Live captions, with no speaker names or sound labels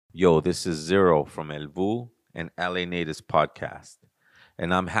Yo, this is Zero from El Vu and LA Natives Podcast.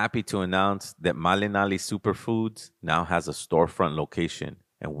 And I'm happy to announce that Malinali Superfoods now has a storefront location.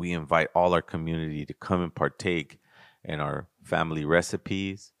 And we invite all our community to come and partake in our family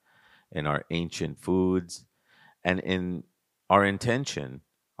recipes, in our ancient foods, and in our intention.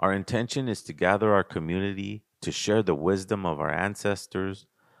 Our intention is to gather our community to share the wisdom of our ancestors,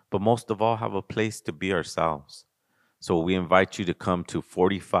 but most of all, have a place to be ourselves. So we invite you to come to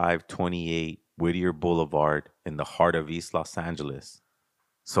 4528 Whittier Boulevard in the heart of East Los Angeles.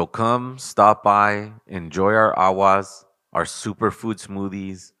 So come, stop by, enjoy our awas, our superfood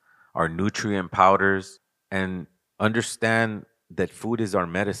smoothies, our nutrient powders, and understand that food is our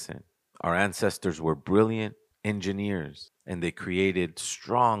medicine. Our ancestors were brilliant engineers, and they created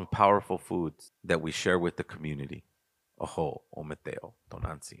strong, powerful foods that we share with the community. Oho, ometeo,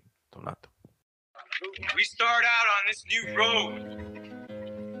 tonantzin, tonato. We start out on this new road.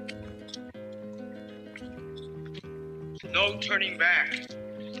 No turning back.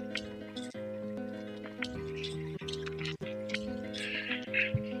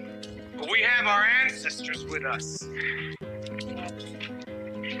 But we have our ancestors with us.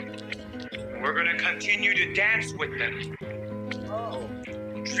 We're going to continue to dance with them.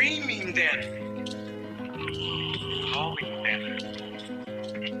 Dreaming them. Calling them.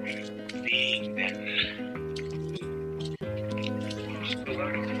 Being them.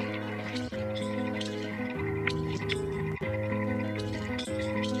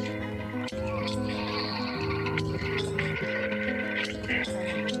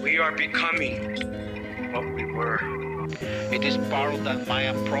 We are becoming what we were. It is part of that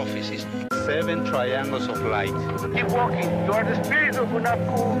Mayan prophecies. 7 triangles of light. Keep walking. You are the spirit of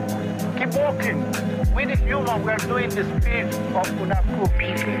Unaku. Keep walking. We the human, we are doing the spirit of Unaku.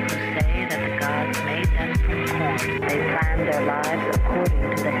 People who say that the gods made them from corn. They planned their lives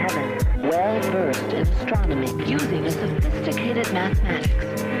according to the heavens. Well-versed in astronomy, using a sophisticated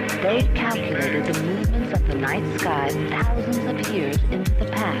mathematics, they calculated the movements of the night sky thousands of years into the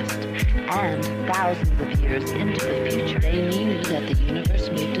past and thousands of years into the future. They knew that the universe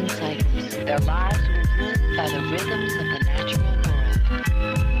moved in cycles. Their lives were ruled by the rhythms of the natural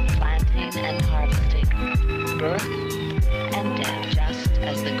world, planting and harvesting, birth and death, just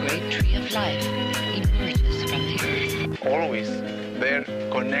as the great tree of life emerges from the earth. Always they're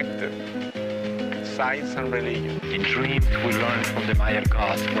connected. Science and religion. In dreams, we learn from the Maya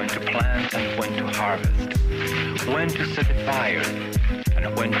gods when to plant and when to harvest, when to set the fire,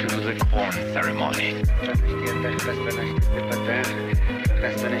 and when to do the corn ceremony.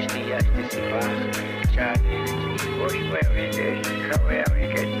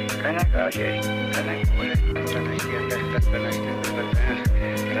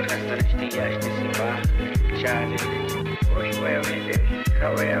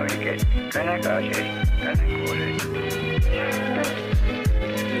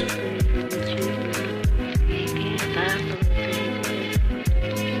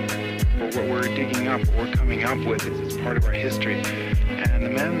 What we're digging up, what we're coming up with is part of our history. And the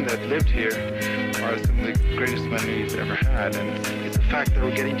men that lived here are some of the greatest men we've ever had. And it's a fact that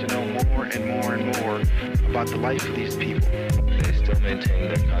we're getting to know more and more and more about the life of these people. They still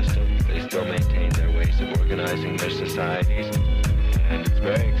maintain their customs. They still maintain their ways of organizing their societies. And it's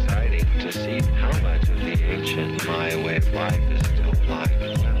very exciting to see how much of the ancient Maya way of life is still alive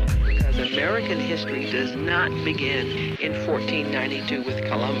as well. Because American history does not begin in 1492 with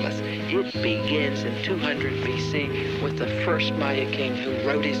Columbus. It begins in 200 BC with the first Maya king who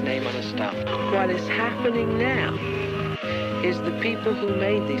wrote his name on a stone. What is happening now is the people who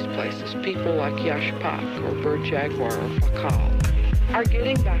made these places, people like Yashpak or Bird Jaguar or Fakal, are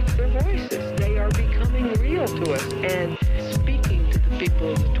getting back their voices. They are becoming real to us and speaking to the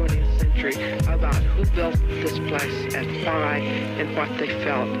people of the 20th century about who built this place and why and what they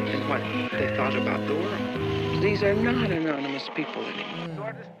felt and what they thought about the world. These are not anonymous people anymore. You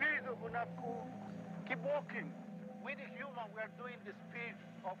are the spirit of Unaku. Keep walking. We the human, we are doing the spirit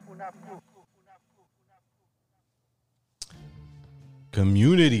of Unaku.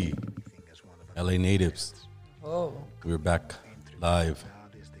 Community. LA Natives. Oh. We're back live.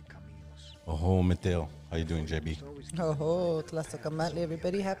 Oh, Mateo. How you doing, JB? Oh, Tlaxcala,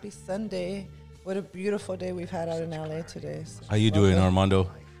 everybody. Happy Sunday. What a beautiful day we've had out in LA today. So How you doing, Armando?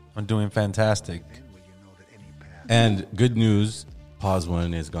 I'm doing fantastic. And good news, Pause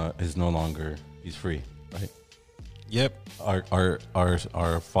One is no longer, he's free, right? Yep.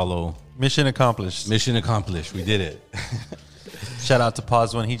 Our follow. Mission accomplished. Mission accomplished. We did it. Shout out to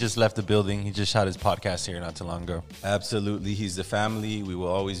Pause One. He just left the building. He just shot his podcast here not too long ago. Absolutely. He's the family. We will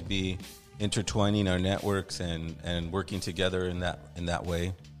always be intertwining our networks and working together in that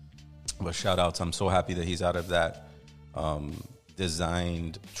way. But shout outs. I'm so happy that he's out of that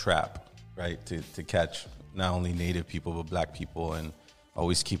designed trap, right? To catch not only Native people, but Black people, and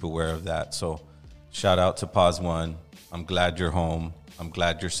always keep aware of that. So shout out to Pause One. I'm glad you're home. I'm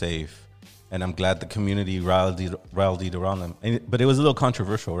glad you're safe. And I'm glad the community rallied around them. But it was a little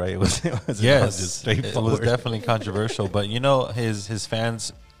controversial, right? It was yes, just straightforward. It was definitely controversial. But, you know, his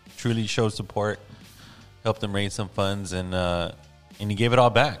fans truly showed support, helped him raise some funds, and he gave it all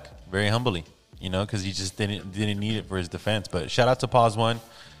back very humbly, you know, because he just didn't need it for his defense. But shout out to Pause One.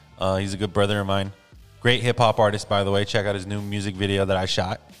 He's a good brother of mine. Great hip-hop artist, by the way. Check out his new music video that I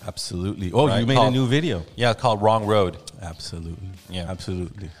shot. Absolutely. Oh, right? You made a new video. Yeah, called Wrong Road. Absolutely. Yeah.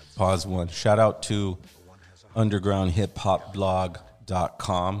 Absolutely. Pause One. Shout out to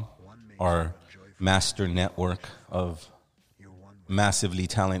undergroundhiphopblog.com, our master network of massively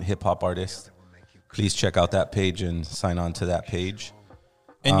talented hip-hop artists. Please check out that page and sign on to that page.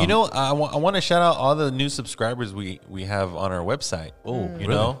 And, you know, I want to shout out all the new subscribers we have on our website. Oh, you really?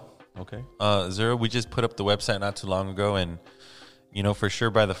 know? Okay. Zero, we just put up the website not too long ago, and you know, for sure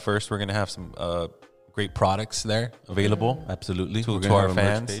by the 1st we're gonna have some great products there available. Absolutely, to our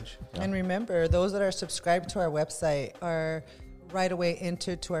fans. Page. Yeah. And remember, those that are subscribed to our website are right away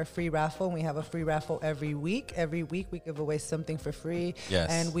entered to our free raffle. And we have a free raffle every week. Every week we give away something for free. Yes.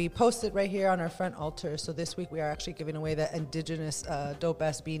 And we post it right here on our front altar. So this week we are actually giving away that indigenous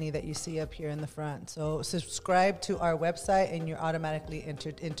dope-ass beanie that you see up here in the front. So subscribe to our website and you're automatically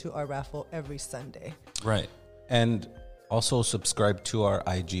entered into our raffle every Sunday. Right. And also subscribe to our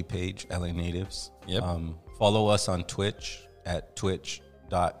IG page, LA Natives. Yep. Follow us on Twitch at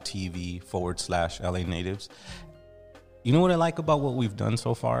twitch.tv/LA Natives. You know what I like about what we've done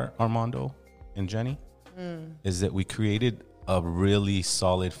so far, Armando and Jenny? Is that we created a really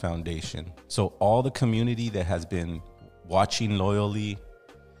solid foundation. So all the community that has been watching loyally,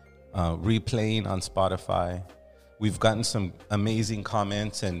 replaying on Spotify, we've gotten some amazing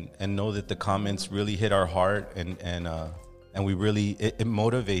comments and know that the comments really hit our heart and we really, it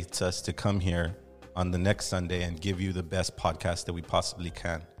motivates us to come here on the next Sunday and give you the best podcast that we possibly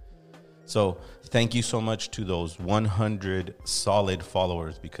can. So thank you so much to those 100 solid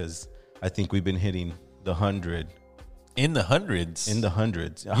followers, because I think we've been hitting the 100. In the hundreds.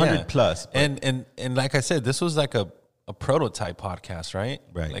 100 plus. And like I said, this was like a prototype podcast, right?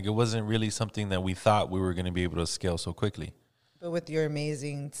 Right. Like it wasn't really something that we thought we were going to be able to scale so quickly. But with your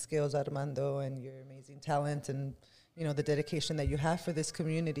amazing skills, Armando, and your amazing talent and, you know, the dedication that you have for this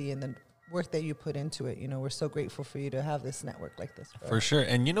community and the work that you put into it, you know, we're so grateful for you to have this network like this. For sure.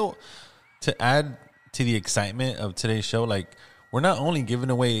 And, you know, to add to the excitement of today's show, like we're not only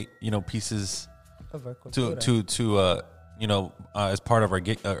giving away, you know, pieces of our to you know, as part of our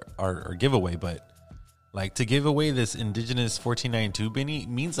giveaway, but like to give away this indigenous 1492 beanie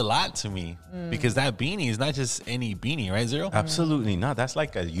means a lot to me, because that beanie is not just any beanie, right, Zero? Absolutely not. That's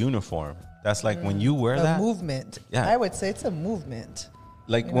like a uniform. That's like when you wear that. A movement. Yeah. I would say it's a movement.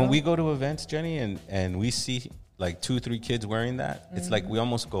 Like when we go to events, Jenny, and we see like 2-3 kids wearing that, it's like we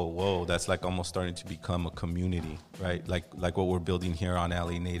almost go, whoa, that's like almost starting to become a community, right? Like what we're building here on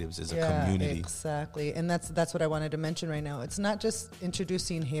LA Natives is a community. Exactly. And that's what I wanted to mention right now. It's not just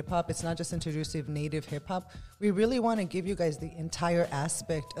introducing hip hop, it's not just introducing native hip hop. We really want to give you guys the entire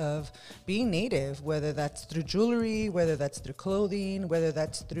aspect of being native, whether that's through jewelry, whether that's through clothing, whether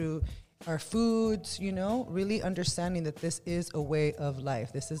that's through our foods, you know, really understanding that this is a way of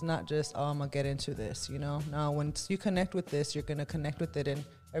life. This is not just, oh, I'm going to get into this, you know. Now, once you connect with this, you're going to connect with it and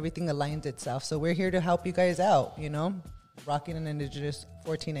everything aligns itself. So we're here to help you guys out, you know, rocking an indigenous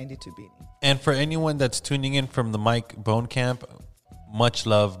 1492 beanie. And for anyone that's tuning in from the Mike Bone Camp, much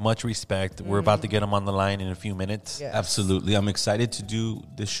love, much respect. We're about to get them on the line in a few minutes. Yes. Absolutely. I'm excited to do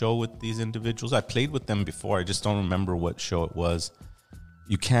this show with these individuals. I played with them before. I just don't remember what show it was.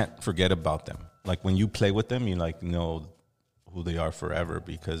 You can't forget about them. Like when you play with them, you like know who they are forever,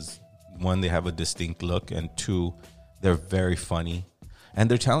 because one, they have a distinct look, and two, they're very funny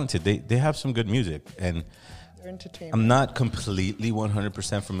and they're talented. They have some good music, and they're entertainment. I'm not completely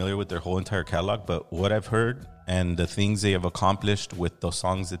 100% familiar with their whole entire catalog, but what I've heard and the things they have accomplished with those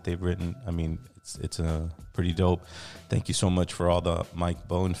songs that they've written, I mean, it's a pretty dope. Thank you so much for all the Mike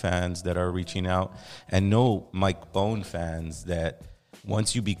Bone fans that are reaching out, and know Mike Bone fans that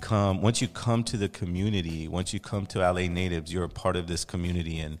once you come to the community, once you come to LA Natives, you're a part of this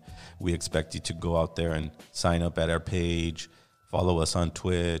community, and we expect you to go out there and sign up at our page, follow us on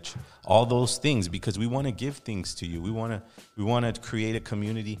Twitch, all those things, because we want to give things to you. We want to create a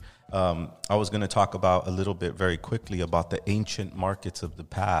community. I was going to talk about a little bit very quickly about the ancient markets of the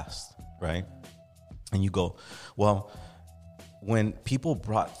past, right? And you go, well, when people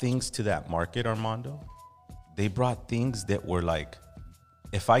brought things to that market, Armando, they brought things that were like,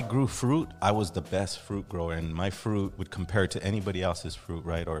 if I grew fruit, I was the best fruit grower, and my fruit would compare to anybody else's fruit,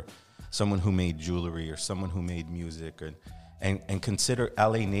 right? Or someone who made jewelry, or someone who made music, and consider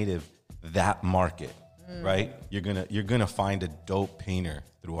LA Native that market, right? You're gonna find a dope painter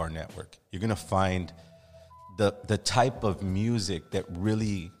through our network. You're gonna find the type of music that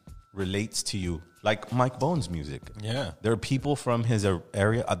really relates to you, like Mike Bones' music. Yeah. There are people from his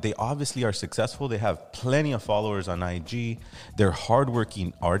area. They obviously are successful. They have plenty of followers on IG. They're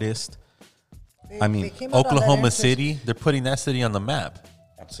hardworking artists. They came out on Oklahoma that City, they're putting that city on the map.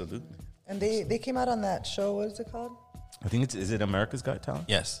 Absolutely. And they came out on that show. What is it called? I think is it America's Got Talent?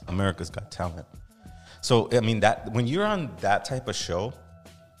 Yes. America's Got Talent. So, I mean, that when you're on that type of show,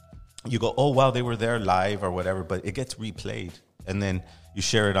 you go, oh, wow, they were there live or whatever, but it gets replayed. And then you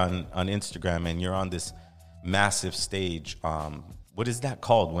share it on Instagram, and you're on this massive stage. What is that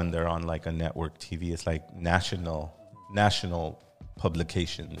called when they're on like a network TV? It's like national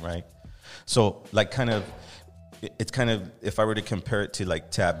publication, right? So like it's kind of, if I were to compare it to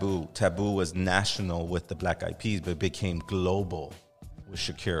like Taboo was national with the Black Eyed Peas, but became global with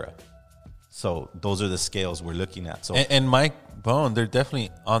Shakira. So those are the scales we're looking at. So And Mike Bone, they're definitely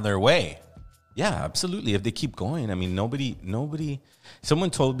on their way. Yeah, absolutely. If they keep going, I mean, nobody. Someone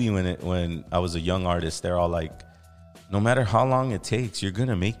told me when I was a young artist, they're all like, no matter how long it takes, you're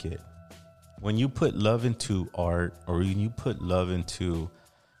gonna make it. When you put love into art, or when you put love into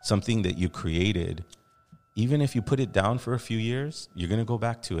something that you created, even if you put it down for a few years, you're gonna go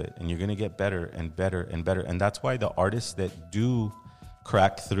back to it, and you're gonna get better and better and better. And that's why the artists that do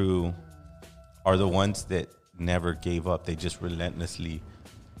crack through are the ones that never gave up. They just relentlessly.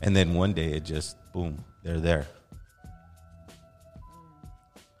 And then one day it just, boom, they're there.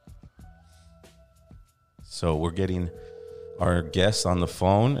 So we're getting our guests on the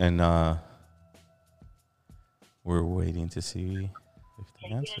phone, and we're waiting to see if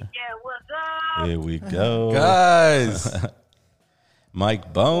they answer. Yeah, what's up? Here we go. Guys.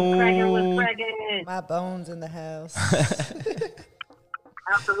 Mike Bones. What's cracking? My bones in the house.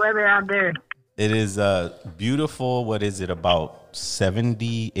 How's the weather out there? It is beautiful. What is it, about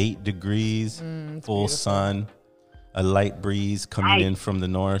 78 degrees, full beautiful. sun, a light breeze coming in from the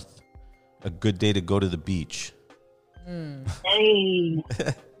north. A good day to go to the beach. Hey,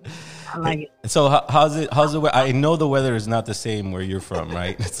 I like it. So how's the weather? I know the weather is not the same where you're from,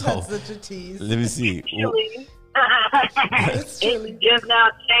 right? So That's such a tease. let me see. Chilly. It's just now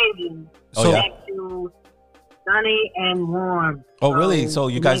changing. Oh, yeah. Back to sunny and warm. Oh, really? So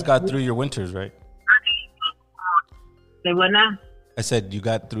you guys got through your winters, right? Say what now? I said you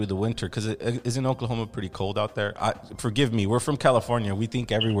got through the winter, because isn't Oklahoma pretty cold out there? Forgive me, we're from California. We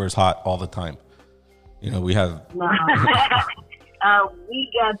think everywhere's hot all the time. You know, we have. No. We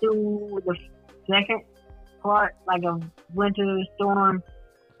got through the second part, like a winter storm.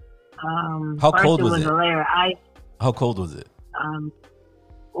 How first cold was was it? a layer of ice. How cold was it?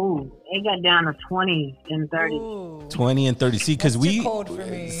 It got down to 20 and 30. Ooh. 20 and 30. See, because That's too cold for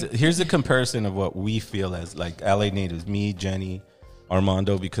me. Here's the comparison of what we feel as like LA natives. Me, Jenny,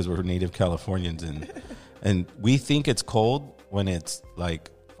 Armando, because we're native Californians, and we think it's cold when it's like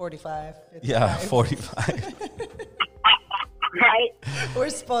 45. 55. yeah, 45. Right? We're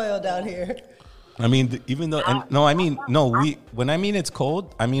spoiled out here. I mean, even though when I mean it's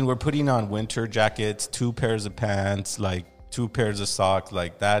cold, I mean we're putting on winter jackets, 2 pairs of pants, like 2 pairs of socks.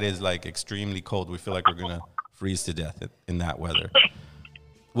 Like that is like extremely cold. We feel like we're gonna freeze to death in that weather.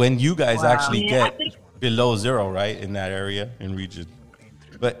 When you guys actually get below zero, right, in that area and region.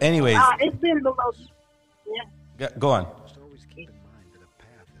 But anyways, it's been below. Yeah. go on.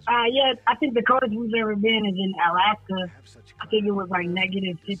 Yeah, I think the coldest we've ever been is in Alaska. I think it was like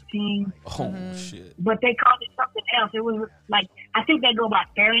negative 15. Oh, shit. But they called it something else. It was like, I think they go by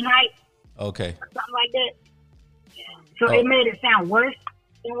Fahrenheit. Okay. Or something like that. So it made it sound worse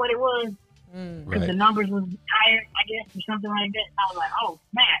than what it was. Because the numbers was higher, I guess, or something like that. I was like, oh,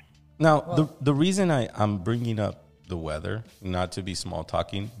 man. Now, the reason I'm bringing up the weather, not to be small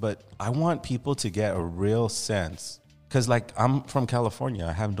talking, but I want people to get a real sense. Because, like, I'm from California.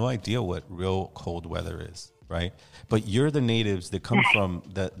 I have no idea what real cold weather is, right? But you're the natives that come from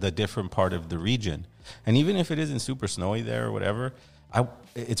the different part of the region. And even if it isn't super snowy there or whatever,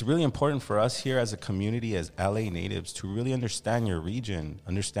 it's really important for us here as a community, as LA natives, to really understand your region,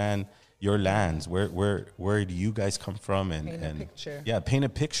 understand your lands. Where do you guys come from? And Paint a picture. Yeah, paint a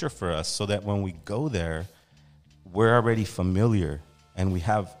picture for us so that when we go there, we're already familiar and we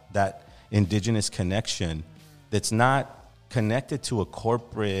have that indigenous connection that's not connected to a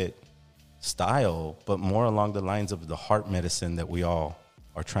corporate style, but more along the lines of the heart medicine that we all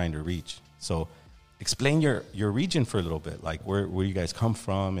are trying to reach. So explain your region for a little bit, like where you guys come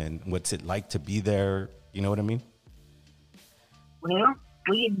from and what's it like to be there. You know what I mean? Well,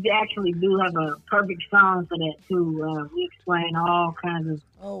 we actually do have a perfect song for that too. We explain all kinds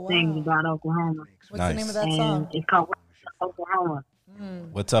of things about Oklahoma. What's the name of that song? It's called Oklahoma.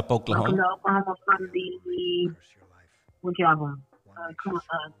 What's up, Oklahoma? Welcome to Oklahoma from the which album?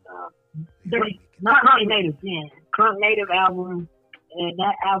 Not Crunk Native, yeah. Crunk Native album. And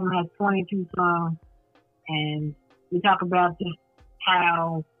that album has 22 songs. And we talk about just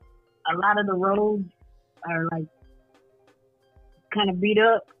how a lot of the roads are like kind of beat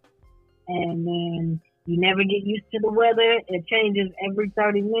up. And then you never get used to the weather. It changes every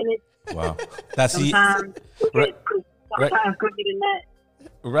 30 minutes. Wow. That's sometimes right. Sometimes quicker than that.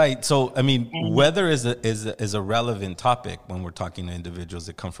 Right. So, I mean, weather is a relevant topic when we're talking to individuals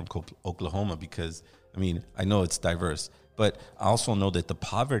that come from Oklahoma because, I mean, I know it's diverse, but I also know that the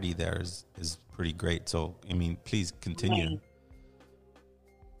poverty there is pretty great. So, I mean, please continue.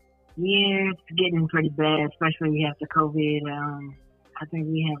 Yeah, it's getting pretty bad, especially after COVID. I think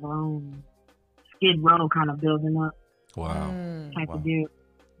we have our own Skid Row kind of building up. Wow. Type of deal.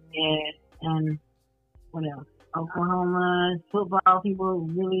 Yeah. And what else? Oklahoma football, people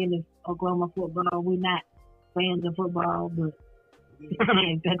really into Oklahoma football. We're not fans of football, but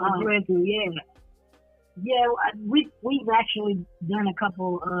yeah. We've actually done a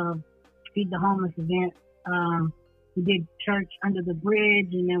couple of Feed the Homeless events. We did Church Under the Bridge,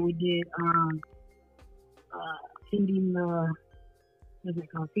 and then we did feeding the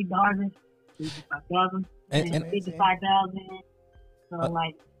Feed the Harvest, Feed the 5,000, and Feed the 5,000. So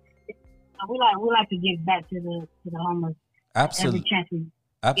we like to give back to the homeless. Absolutely. Every chance we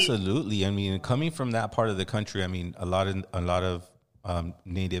Absolutely. I mean, coming from that part of the country, I mean, a lot of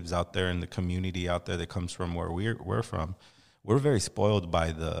natives out there in the community out there that comes from where we're from, we're very spoiled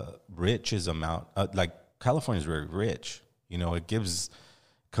by the riches amount. Like California is very rich. You know, it gives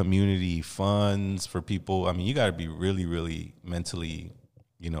community funds for people. I mean, you got to be really, really mentally,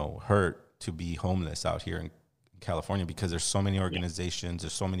 hurt to be homeless out here in California because there's so many organizations,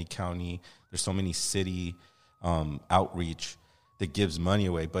 there's so many county, there's so many city outreach that gives money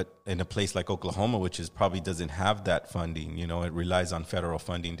away. But in a place like Oklahoma, which probably doesn't have that funding, it relies on federal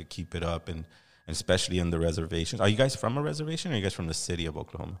funding to keep it up, and especially in the reservations. Are you guys from a reservation, or are you guys from the city of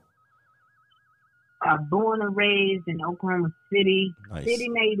Oklahoma? Born and raised in Oklahoma City. Nice. City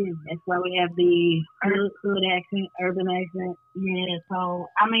native. That's why we have the hood accent, urban accent. Yeah, so,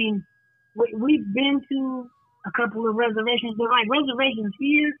 I mean, we've been to a couple of reservations, but like reservations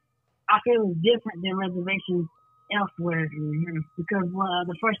here, I feel is different than reservations elsewhere. Mm-hmm. Because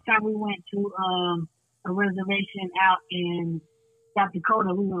the first time we went to a reservation out in South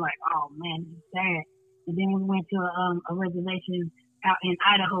Dakota, we were like, oh man, this is sad. And then we went to a reservation out in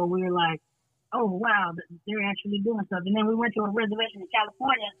Idaho, we were like, oh wow, they're actually doing stuff. And then we went to a reservation in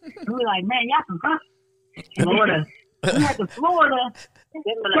California, and we were like, man, y'all some fun. Florida. We went to Florida. Check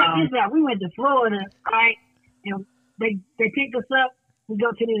this out. We went to Florida, right? And they picked us up. We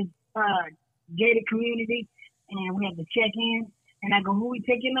go to this gated community, and we had to check in. And I go, who we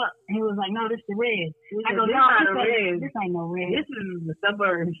picking up? And he was like, no, this is the Reds. I go, no, this ain't no Reds. This is the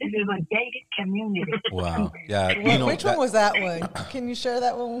suburbs. This is a gated community. Wow. Yeah. Which one was that one? Can you share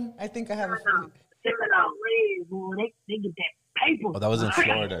that one? I think I have a few. They get that paper. Oh, that was in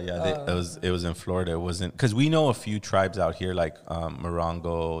Florida. Yeah, it was in Florida. It wasn't, because we know a few tribes out here like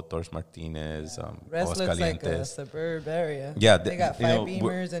Morongo, Torres Martinez, Rest looks like a suburb area. Yeah, they got 5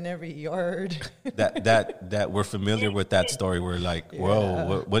 Beamers in every yard. that we're familiar with that story. We're like,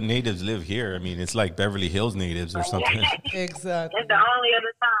 whoa, what natives live here? I mean, it's like Beverly Hills natives or something. Exactly. That's the only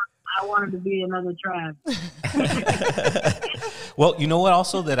other time I wanted to be another tribe. Well, you know what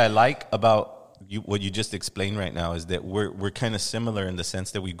also that I like about what you just explained right now is that we're kind of similar in the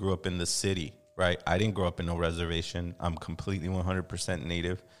sense that we grew up in the city, right? I didn't grow up in no reservation. I'm completely 100%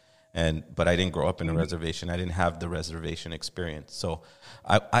 native, but I didn't grow up in a reservation. I didn't have the reservation experience. So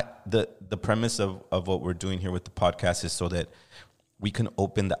the premise of what we're doing here with the podcast is so that we can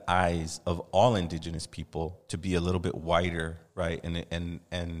open the eyes of all indigenous people to be a little bit wider, right?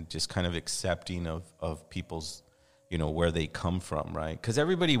 And just kind of accepting of people's, where they come from, right? Because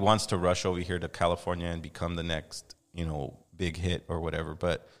everybody wants to rush over here to California and become the next, big hit or whatever.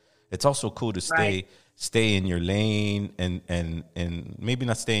 But it's also cool to stay in your lane and maybe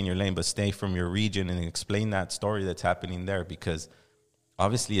not stay in your lane, but stay from your region and explain that story that's happening there. Because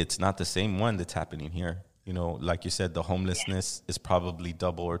obviously it's not the same one that's happening here. Like you said, the homelessness is probably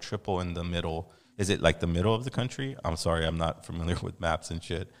double or triple in the middle. Is it like the middle of the country? I'm sorry, I'm not familiar with maps and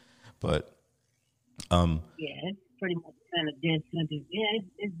shit. But Yeah, it's pretty much kind of dead sentence. Yeah,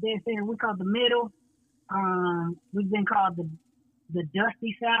 it's dead sentence. We call it the middle. We've been called the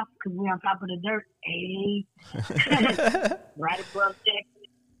dusty South because we're on top of the dirt. Hey. Right above Texas.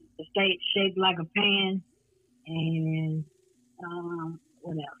 The state shaped like a pan. And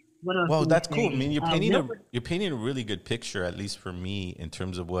what else? What else? Well, that's cool. I say? mean, you're painting a really good picture, at least for me, in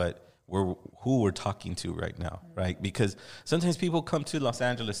terms of who we're talking to right now, right? Because sometimes people come to Los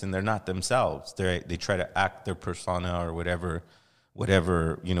Angeles and they're not themselves. They try to act their persona or whatever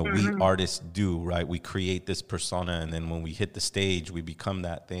we artists do, right? We create this persona, and then when we hit the stage, we become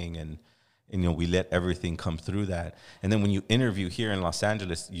that thing, and we let everything come through that. And then when you interview here in Los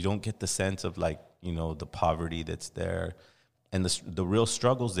Angeles, you don't get the sense of like, the poverty that's there and the real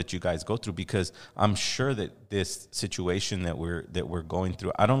struggles that you guys go through, because I'm sure that this situation that we're going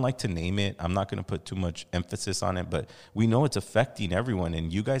through, I don't like to name it. I'm not going to put too much emphasis on it, but we know it's affecting everyone.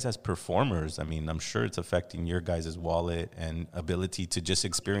 And you guys as performers, I mean, I'm sure it's affecting your guys' wallet and ability to just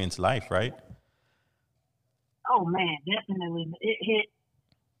experience life, right? Oh, man, definitely. It hit.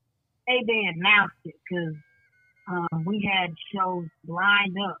 They announced it because we had shows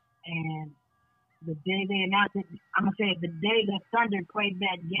lined up, and the day they announced it, I'm going to say the day the Thunder played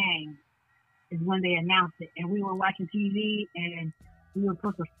that game is when they announced it. And we were watching TV, and we were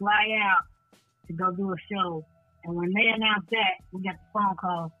supposed to fly out to go do a show. And when they announced that, we got the phone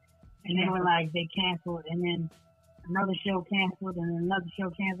call, and they were like, they canceled. And then another show canceled, and another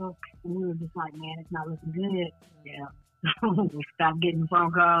show canceled. And we were just like, man, it's not looking good. Yeah. We stopped getting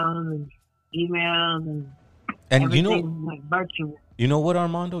phone calls and emails and everything went virtual. You know what,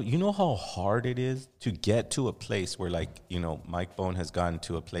 Armando? You know how hard it is to get to a place where, like, Mike Bone has gotten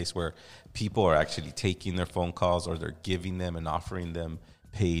to a place where people are actually taking their phone calls, or they're giving them and offering them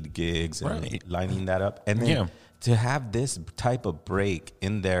paid gigs and lining that up. And then to have this type of break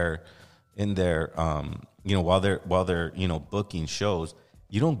in their while they're booking shows,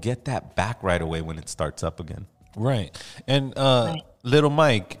 you don't get that back right away when it starts up again. Right. And Little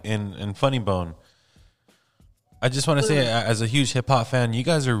Mike and Funny Bone, I just want to say, as a huge hip hop fan, you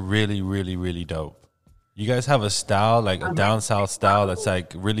guys are really, really, really dope. You guys have a style, like a down south style, that's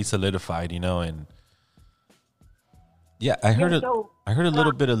like really solidified, and yeah, I heard a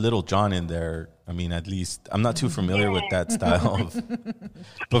little bit of Little John in there. I mean, at least I'm not too familiar with that style,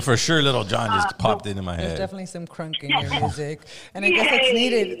 but for sure, Little John just popped into my head. There's definitely some crunk in your music, and I guess it's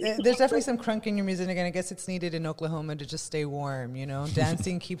needed. There's definitely some crunk in your music, and I guess it's needed in Oklahoma to just stay warm.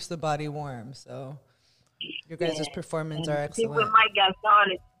 Dancing keeps the body warm, so. Your guys' performance are excellent. When Mike got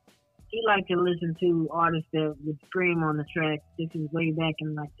started, he liked to listen to artists that would scream on the track. This is way back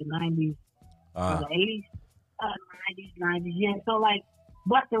in like the 90s or the 80s. 90s, yeah. So like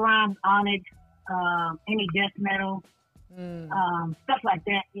Busta Rhymes, Onyx, any death metal, stuff like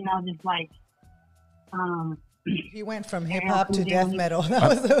that, just like he went from hip hop to death metal.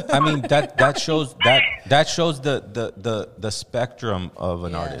 I mean that shows the spectrum of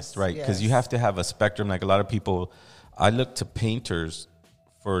an artist, right? Because you have to have a spectrum. Like a lot of people, I look to painters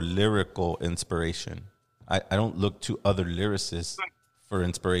for lyrical inspiration. I don't look to other lyricists for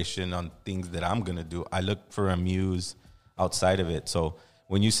inspiration on things that I'm gonna do. I look for a muse outside of it. So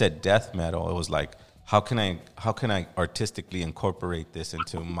when you said death metal, it was like, how can I artistically incorporate this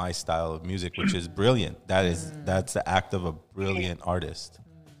into my style of music, which is brilliant. That's the act of a brilliant artist,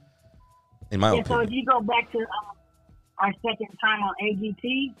 in my opinion. So if you go back to our second time on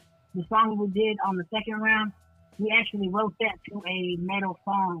AGT, the song we did on the second round, we actually wrote that to a metal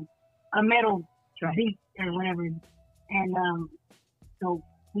song, a metal track or whatever. And so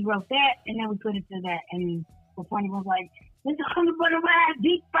we wrote that, and then we put it to that. And the funny was like, "This is 100 butter ride,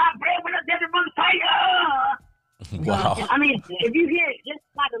 deep fried bread when I get it on fire." Wow. I mean, if you hear it just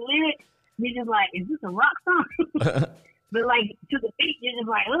by the lyrics, you're just like, "Is this a rock song?" But like to the beat, you're just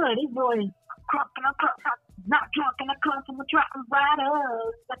like, "Oh, this boy is crunk and a crunk, not drunk and a crunk from a truck and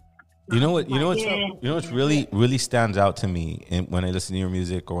riders." You know what's really stands out to me when I listen to your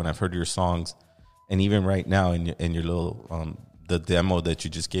music or when I've heard your songs, and even right now in your little the demo that you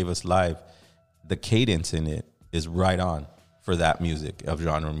just gave us live, the cadence in it is right on for that music of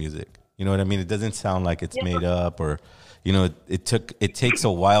genre music. You know what I mean? It doesn't sound like it's made up, or it takes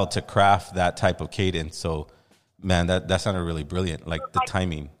a while to craft that type of cadence. So man, that sounded really brilliant, like the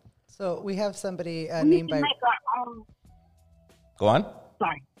timing. So we have somebody named by Go on.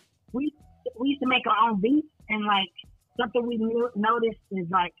 Sorry. We used to make our own beats, and like something we noticed is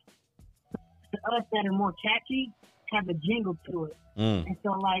like to us that are more catchy have a jingle to it. And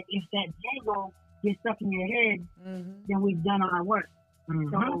so like if that jingle gets stuck in your head, then we've done our work.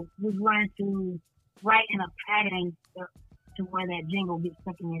 So we've learned to write in a pattern to where that jingle gets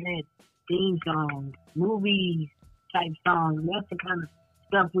stuck in your head. Theme songs, movies type songs. That's the kind of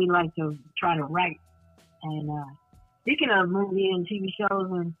stuff we like to try to write. And speaking of movie and TV shows,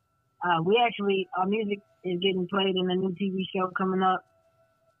 and our music is getting played in a new TV show coming up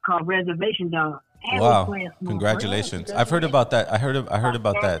called Reservation Dogs. Wow! Congratulations! I've heard about that. I heard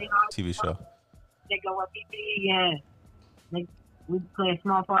about that TV show. They go up, yeah. We play a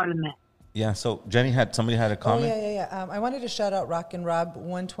small part in that. Yeah. So Jenny somebody had a comment. Yeah. I wanted to shout out Rock and Rob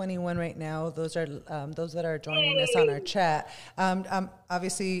 121 right now. Those are those that are joining us on our chat.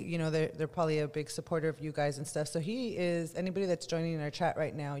 Obviously, you know they're probably a big supporter of you guys and stuff. So anybody that's joining in our chat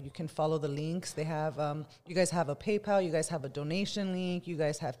right now. You can follow the links. They have you guys have a PayPal. You guys have a donation link. You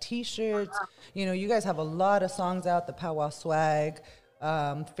guys have T-shirts. You know, you guys have a lot of songs out. The Powwow swag.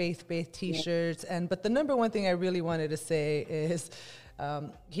 Faith-based T-shirts, but the number one thing I really wanted to say is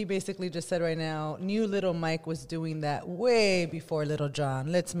he basically just said right now, new Little Mike was doing that way before Little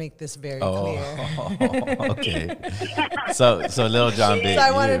John. Let's make this very clear. Okay. So Little John big. So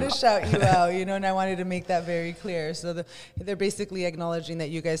I wanted to shout you out, you know, and I wanted to make that very clear. So they're basically acknowledging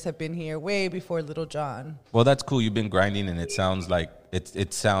that you guys have been here way before Little John. Well, that's cool. You've been grinding, and it sounds like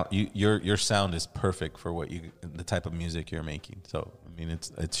your sound is perfect for the type of music you're making. So I mean,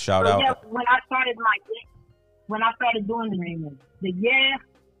 it's shout out. Yeah, when I started doing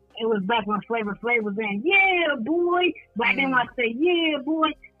it was back when Flavor Flav was in, yeah, boy. Back then when I say, yeah, boy,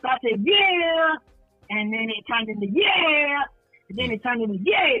 so I said, yeah, and then it turned into, yeah, and then it turned into,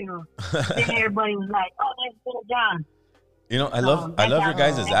 yeah. Then everybody was like, oh, that's Little John. You know, I love your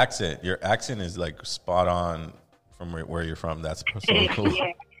guys' accent. Your accent is like spot on from where you're from. That's so cool.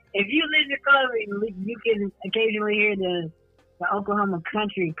 Yeah. If you listen closely, you can occasionally hear the Oklahoma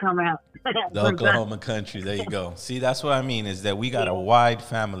country come out. The Oklahoma country. There you go. See, that's what I mean is that we got a wide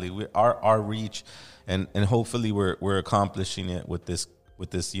family. Our reach, and hopefully we're accomplishing it with this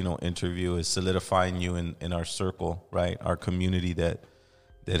interview is solidifying you in our circle, right? Our community that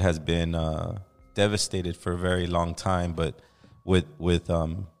has been devastated for a very long time, but with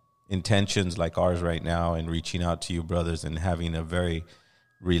intentions like ours right now and reaching out to you brothers and having a very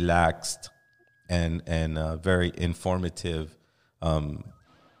relaxed and very informative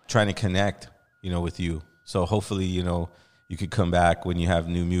trying to connect, with you. So hopefully, you could come back when you have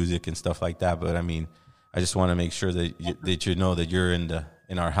new music and stuff like that. But I mean, I just want to make sure that you know that you're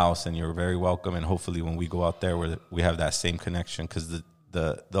in our house and you're very welcome. And hopefully when we go out there, we have that same connection, because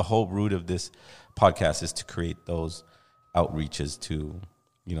the whole root of this podcast is to create those outreaches to,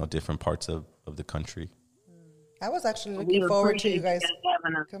 different parts of the country. I was actually looking forward to you guys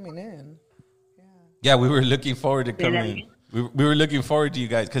coming in. Yeah, we were looking forward to coming in. We were looking forward to you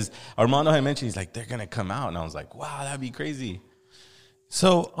guys, because Armando had mentioned, he's like, they're going to come out. And I was like, wow, that'd be crazy.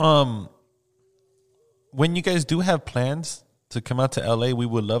 So when you guys do have plans to come out to LA, we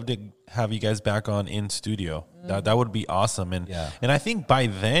would love to have you guys back on in studio. That would be awesome. And I think by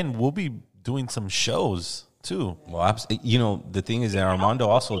then we'll be doing some shows too. Well, the thing is that Armando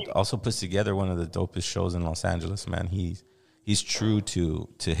also puts together one of the dopest shows in Los Angeles, man. He's true to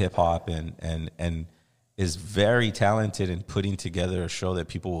hip hop and is very talented in putting together a show that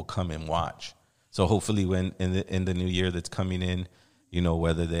people will come and watch. So hopefully when in the new year that's coming in,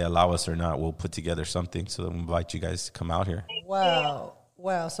 whether they allow us or not, we'll put together something so that we'll invite you guys to come out here. Wow.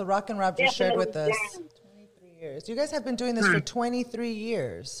 So Rock and Rob just shared with us 23 years. You guys have been doing this for 23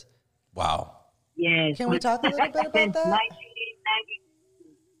 years. Wow. Yes. Can we talk a little bit about that?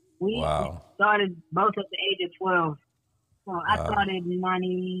 We started both at the age of 12. So I started in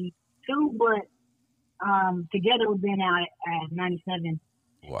 92, but together we've been out at 97.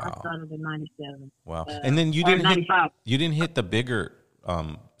 Wow. I started in 97. Wow. And then you didn't hit the bigger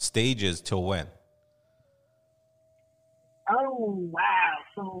stages till when? Oh, wow.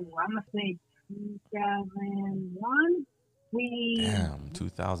 So I'm going to say 2001.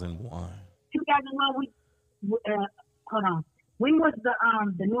 2001. 2001, hold on. When was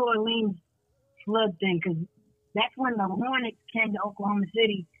the New Orleans flood thing? Because that's when the Hornets came to Oklahoma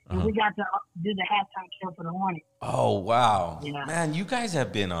City, and we got to do the halftime show for the Hornets. Oh, wow. Yeah. Man, you guys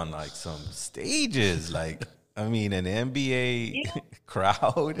have been on, like, some stages. Like, I mean, an NBA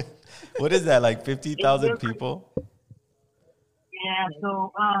crowd. What is that, like 50,000 people? Yeah,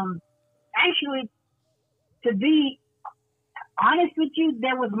 so actually, to be honest with you,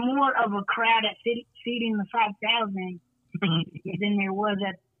 there was more of a crowd at seating the 5,000 than there was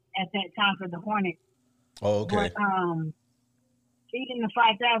at that time for the Hornets. Oh, okay. But seating the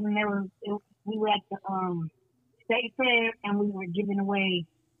 5,000, we were at the state fair, and we were giving away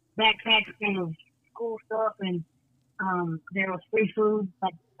backpacks full of school stuff and there was free food,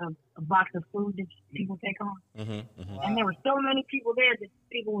 like a box of food that people take home. And there were so many people there that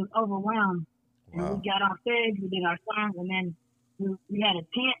people was overwhelmed. And we got on stage, we did our songs, and then we had a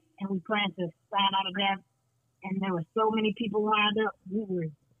tent, and we planned to sign autographs. And there were so many people lined up. We were.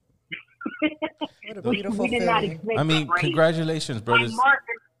 What a beautiful we did not feeling. expect I mean, that. congratulations, brothers.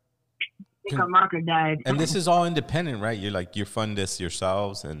 Marker died. And this is all independent, right? You fund this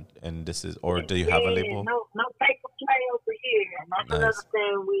yourselves, and this is, or do you have a label? No paper play over here. And that's another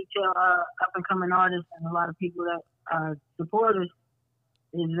thing we tell up and coming artists and a lot of people that are supporters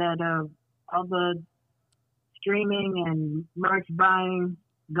is that all the streaming and merch buying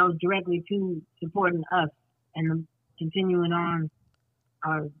goes directly to supporting us and continuing on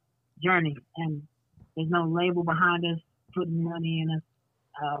our journey. And there's no label behind us putting money in us.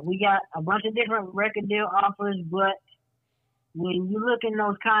 We got a bunch of different record deal offers, but when you look in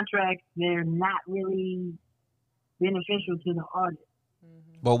those contracts, they're not really beneficial to the artist.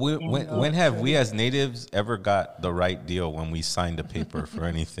 Well, when have we as natives ever got the right deal when we signed a paper for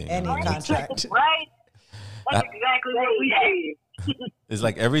anything? Any contract. Right? That's exactly what we did. It's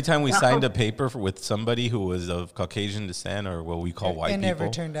like every time we signed a paper with somebody who was of Caucasian descent, or what we call white people. It never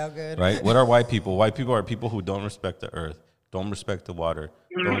turned out good. Right? What are white people? White people are people who don't respect the earth, don't respect the water,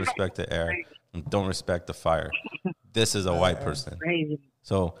 don't respect the air, and don't respect the fire. This is a white person. Crazy.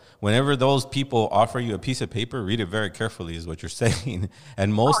 So whenever those people offer you a piece of paper, read it very carefully is what you're saying.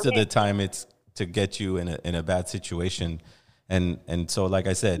 And most of the time it's to get you in a bad situation. And so, like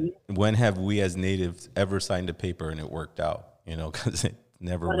I said, when have we as natives ever signed a paper and it worked out? You know, because it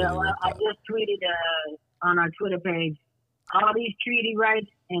never really worked I out. just tweeted on our Twitter page, all these treaty rights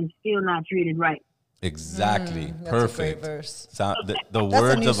and still not treated right. Exactly. That's Perfect. a great verse. The That's a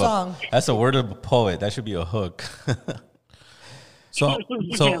words new of song. that's a word of a poet. That should be a hook. So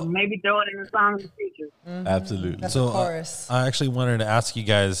Maybe throw it in the song in the future. Absolutely. That's So a chorus. I actually wanted to ask you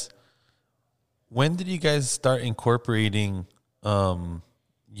guys, when did you guys start incorporating,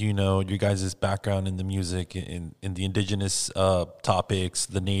 your guys' background in the music, in the indigenous topics,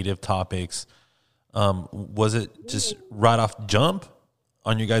 the native topics? Was it just right off jump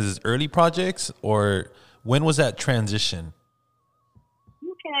on you guys' early projects, or when was that transition?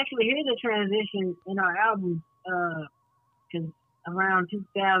 You can actually hear the transition in our album, because around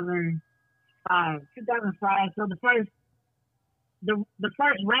 2005. So the first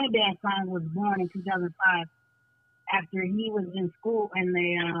Rain Dance song was born in 2005 after he was in school, and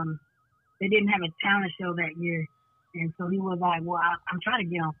they didn't have a talent show that year. And so he was like, well, I'm trying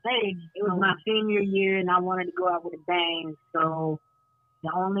to get on stage. It was my senior year, and I wanted to go out with a bang. So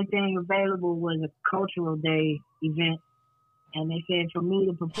the only thing available was a cultural day event. And they said for me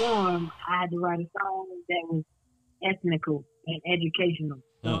to perform, I had to write a song that was ethnical and educational.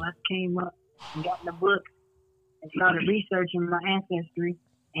 So I came up and got in the book and started researching my ancestry,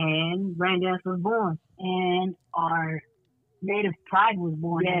 and Rain Dance was born. And our Native Pride was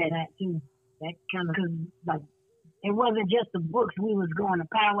born out of that too. That kind of, because like, it wasn't just the books. We was going to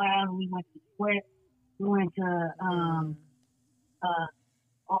powwows. We went to sweat. We went to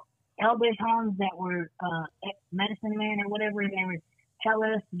elders' homes that were medicine men or whatever, and they would tell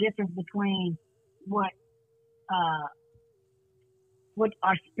us the difference between what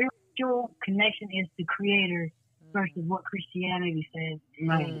our spiritual connection is to Creator versus what Christianity says.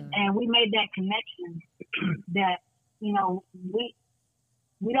 Right. And we made that connection that,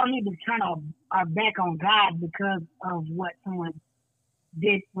 we don't need to turn our back on God because of what someone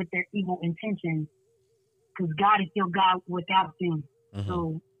did with their evil intentions, because God is still God without sin. Mm-hmm.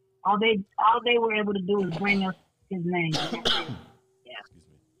 So all they were able to do is bring us His name.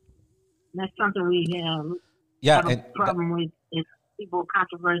 That's something we have a problem with. Is people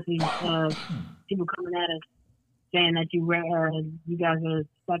controversy, people coming at us saying that you guys are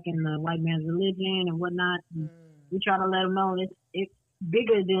stuck in the white man's religion and whatnot. And we try to let them know it's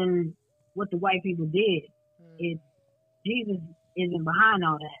bigger than what the white people did. Jesus isn't behind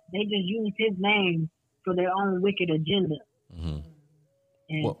all that. They just used His name for their own wicked agenda. Mm-hmm.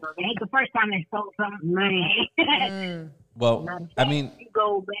 And so it ain't the first time they stole something, man. Well, I mean, you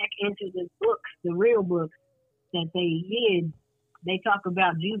go back into the books, the real books that they hid, they talk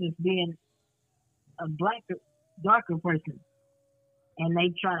about Jesus being a darker person, and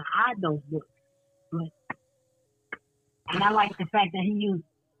they try to hide those books. And I like the fact that he used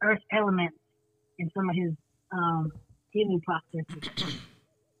earth elements in some of his healing processes.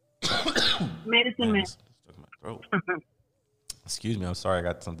 Medicine man. Excuse me, I'm sorry, I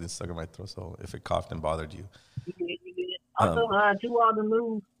got something stuck in my throat. So if it coughed and bothered you, you did. Also, to all the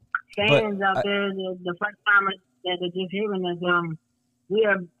new fans out there, the first timers that are just hearing us, we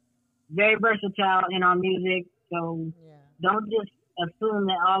are very versatile in our music. So don't just assume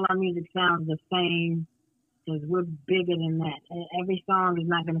that all our music sounds the same, because we're bigger than that. Every song is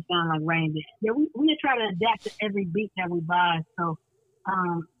not going to sound like Rain did. Yeah, we try to adapt to every beat that we buy. So,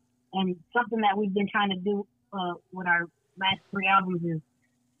 and something that we've been trying to do with our last 3 albums is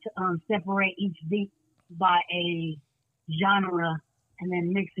to separate each beat by a genre and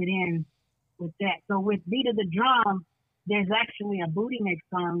then mix it in with that. So with Beat of the Drum, there's actually a booty mix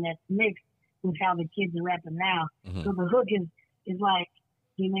song that's mixed with how the kids are rapping now. Mm-hmm. So the hook is like,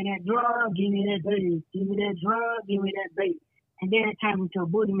 give me that drum, give me that bass, give me that drum, give me that bass. And then it turns into a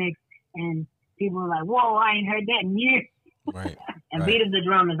booty mix, and people are like, whoa, I ain't heard that in years. Right. And Beat of the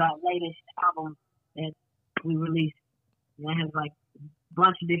Drum is our latest album that we released. And that has like a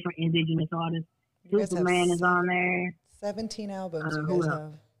bunch of different indigenous artists. Superman is on there. 17 albums you guys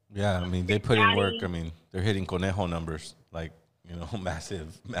have. Yeah, I mean, they put in work. I mean, they're hitting Conejo numbers, like, you know,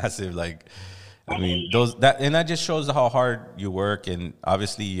 massive. Like, I mean, that just shows how hard you work, and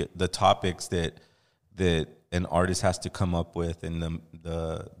obviously the topics that an artist has to come up with, and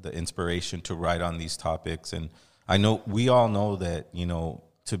the inspiration to write on these topics. And I know we all know that, you know,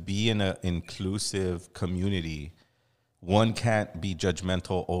 to be in an inclusive community, one can't be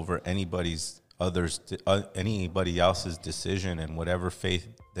judgmental over anybody else's decision, and whatever faith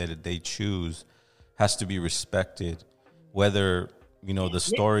that they choose has to be respected, whether, you know, the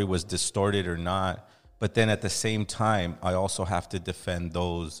story was distorted or not. But then at the same time, I also have to defend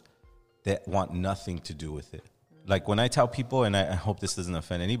those that want nothing to do with it. Like when I tell people, and I hope this doesn't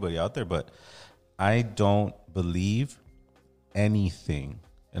offend anybody out there, but I don't believe anything,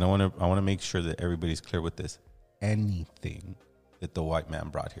 and I want to make sure that everybody's clear with this, anything that the white man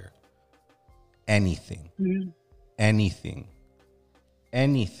brought here. Anything. Anything.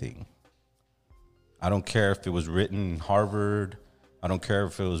 I don't care if it was written in Harvard. I don't care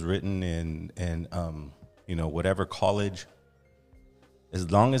if it was written in you know, whatever college. As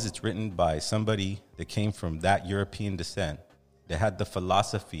long as it's written by somebody that came from that European descent, that had the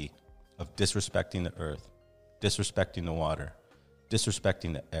philosophy of disrespecting the earth, disrespecting the water,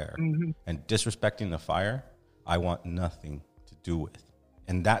 disrespecting the air, and disrespecting the fire, I want nothing to do with.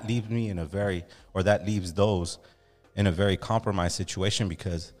 And that leaves me that leaves those in a very compromised situation,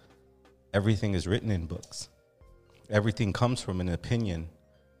 because everything is written in books. Everything comes from an opinion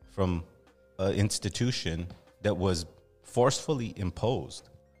from an institution that was forcefully imposed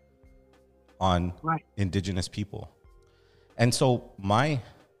on indigenous people. And so my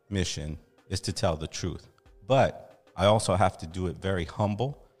mission is to tell the truth, but I also have to do it very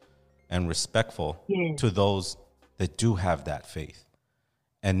humble and respectful to those that do have that faith,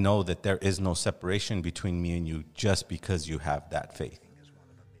 and know that there is no separation between me and you just because you have that faith.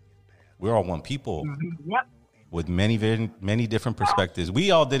 We're all one people with many different perspectives.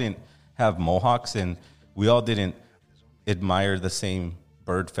 We all didn't have mohawks, and we all didn't admire the same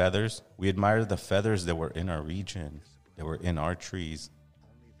bird feathers. We admired the feathers that were in our region, that were in our trees,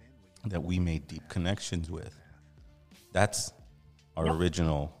 that we made deep connections with. That's our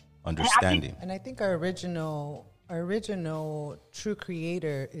original understanding. And I think our original true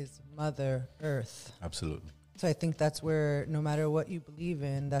creator is Mother Earth. Absolutely. So I think that's where, no matter what you believe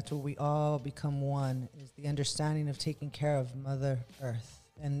in, that's where we all become one, is the understanding of taking care of Mother Earth,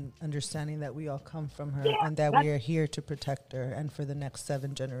 and understanding that we all come from her, and that we are here to protect her and for the next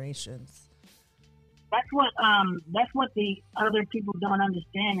 7 generations. That's what the other people don't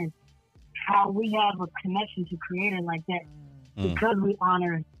understand, is how we have a connection to Creator like that, because we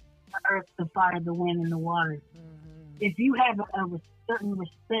honor the earth, the fire, the wind, and the water. If you have a certain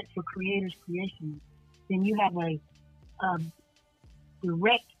respect for Creator's creation, then you have a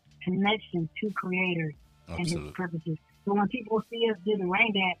direct connection to Creator and His purposes. So when people see us do the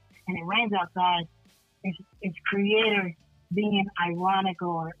rain dance and it rains outside, it's Creator being ironic,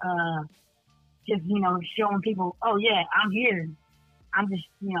 or just, you know, showing people, oh yeah, I'm here. I'm just,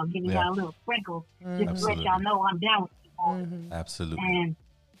 you know, giving y'all a little sprinkle just to let y'all know I'm down with you. Absolutely. And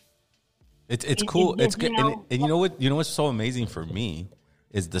it's cool. It's good. You know, And you know what's so amazing for me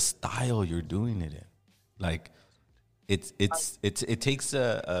is the style you're doing it in. Like it takes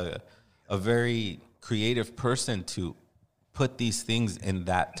a very creative person to put these things in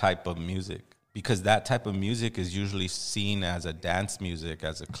that type of music, because that type of music is usually seen as a dance music,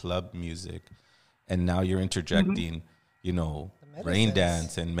 as a club music, and now you're interjecting, you know, rain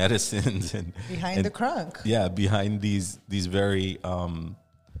dance and medicines and behind the crunk. Yeah, behind these very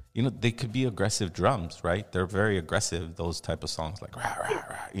you know, they could be aggressive drums, right? They're very aggressive, those type of songs, like rah, rah,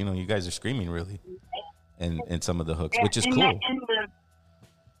 rah. You know, you guys are screaming really in some of the hooks, which is cool.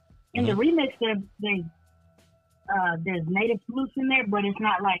 In the remix, there's native flutes in there, but it's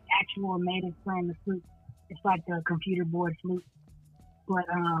not like actual natives playing the flute. It's like the computer board flute. But,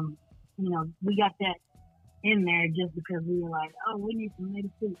 you know, we got that in there just because we were like, oh, we need some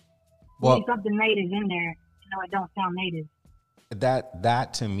native flute. We need something native in there. You know, it don't sound native.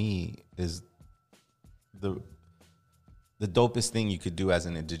 That to me is the dopest thing you could do as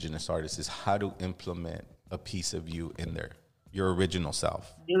an indigenous artist is how to implement a piece of you in there, your original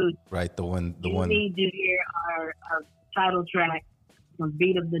self. Dude. Right? The one. You need to hear our title track from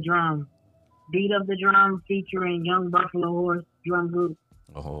Beat of the Drum. Beat of the Drum featuring Young Buffalo Horse Drum Group.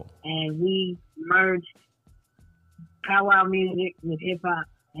 Oh. And we merged powwow music with hip hop,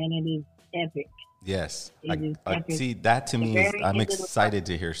 and it is epic. Yes. I see, that to me is, I'm excited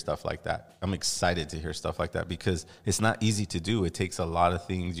to hear stuff like that. I'm excited to hear stuff like that because it's not easy to do. It takes a lot of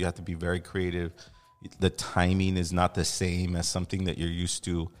things. You have to be very creative. The timing is not the same as something that you're used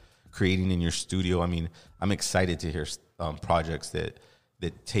to creating in your studio. I mean, I'm excited to hear projects that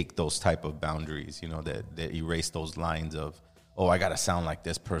take those type of boundaries, you know, that erase those lines of, oh, I got to sound like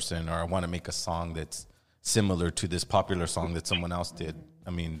this person, or I want to make a song that's similar to this popular song that someone else did.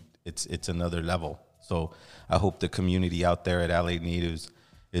 I mean, it's another level. So I hope the community out there at LA Natives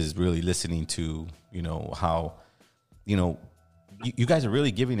is really listening to, you know, how, you know, you guys are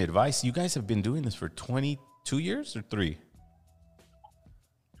really giving advice. You guys have been doing this for 22 years or 3?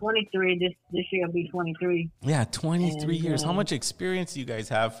 23. This year will be 23. Yeah, 23 years. How much experience do you guys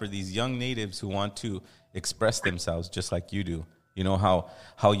have for these young natives who want to express themselves just like you do? You know,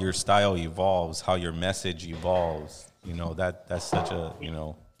 how your style evolves, how your message evolves. You know, that's such a, you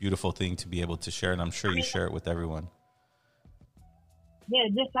know, beautiful thing to be able to share, and I'm sure you share it with everyone. Yeah,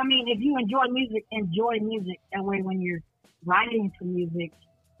 just, I mean, if you enjoy music. That way when you're writing to music,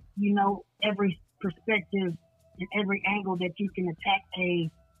 you know every perspective and every angle that you can attack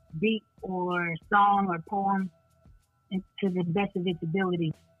a beat or song or poem to the best of its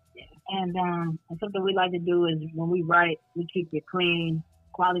ability. And something we like to do is when we write, we keep it clean,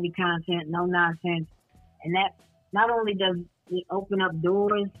 quality content, no nonsense. And that not only does it open up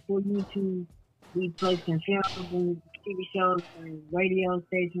doors for you to be placed in films and TV shows and radio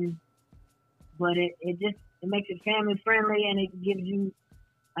stations, but it makes it family friendly, and it gives you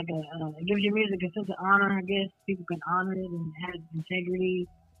it gives your music a sense of honor. I guess people can honor it and have integrity,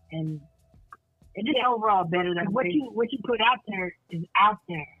 and it's just overall better than what you put out there is out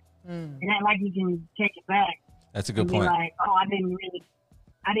there. And not like you can take it back. That's a good point. Like, oh, I didn't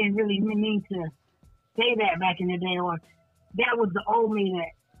really mean to say that back in the day, or that was the old me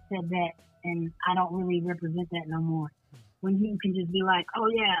that said that, and I don't really represent that no more. When you can just be like, oh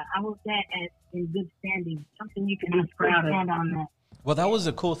yeah, I wrote that in good standing, something you can be proud of. On that. Well, that was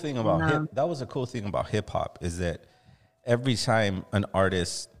a cool thing about hip hop is that every time an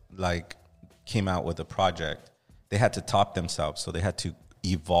artist like came out with a project, they had to top themselves, so they had to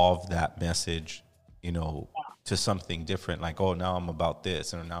evolve that message, you know, to something different. Like, oh, now I'm about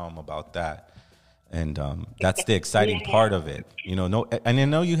this, or now I'm about that, and that's the exciting part of it, you know. No, and I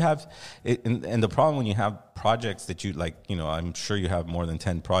know you have, and the problem when you have projects that you like, you know, I'm sure you have more than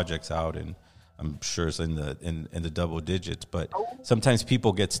 10 projects out, and I'm sure it's in the double digits. But sometimes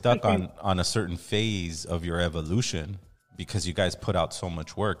people get stuck on a certain phase of your evolution because you guys put out so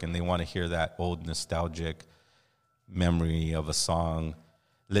much work, and they want to hear that old nostalgic memory of a song.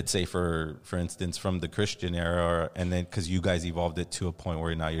 Let's say, for instance, from the Christian era, and then because you guys evolved it to a point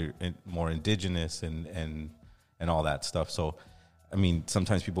where now you're more indigenous and all that stuff. So, I mean,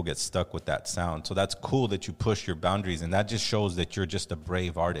 sometimes people get stuck with that sound. So that's cool that you push your boundaries, and that just shows that you're just a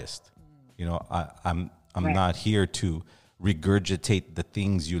brave artist. You know, I'm right. Not here to regurgitate the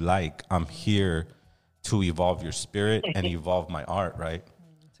things you like. I'm here to evolve your spirit and evolve my art. Right?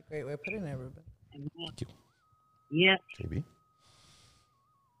 That's a great way of putting it, Ruben. Thank you. Yeah. JB.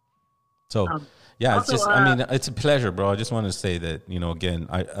 So, yeah, it's just, I mean, it's a pleasure, bro. I just want to say that, you know, again,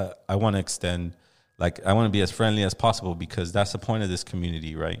 I want to extend, like, I want to be as friendly as possible because that's the point of this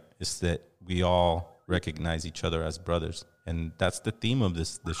community, right? It's that we all recognize each other as brothers. And that's the theme of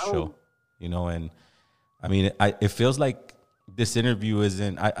this show, you know? And I mean, it feels like this interview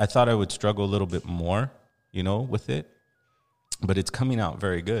isn't, I thought I would struggle a little bit more, you know, with it, but it's coming out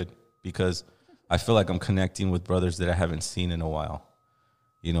very good because I feel like I'm connecting with brothers that I haven't seen in a while,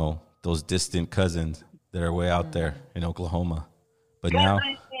 you know, those distant cousins that are way out there in Oklahoma. But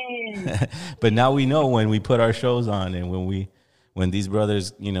now we know when we put our shows on and when these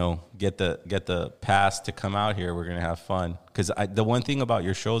brothers, you know, get the pass to come out here, we're going to have fun. Because the one thing about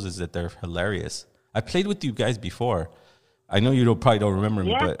your shows is that they're hilarious. I played with you guys before. I know you probably don't remember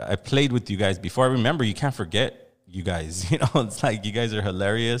me, but I played with you guys before. I remember. You can't forget you guys. You know, it's like you guys are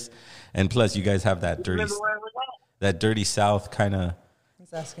hilarious. And plus, you guys have that dirty South kind of.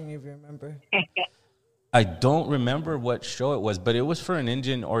 He's asking you if you remember. I don't remember what show it was, but it was for an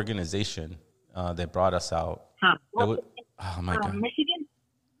Indian organization that brought us out. Huh. Oh my God. Michigan?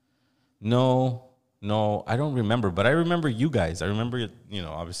 No, I don't remember, but I remember you guys. I remember,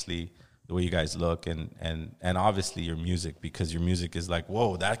 obviously the way you guys look and obviously your music, because your music is like,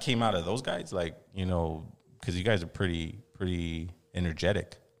 whoa, that came out of those guys. Like, because you guys are pretty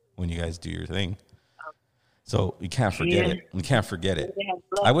energetic when you guys do your thing. So you can't forget it. You can't forget it.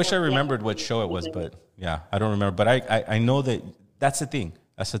 I wish I remembered what show it was, but yeah, I don't remember. But I know that's the thing.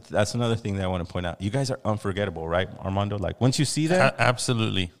 That's another thing that I want to point out. You guys are unforgettable, right, Armando? Like once you see them,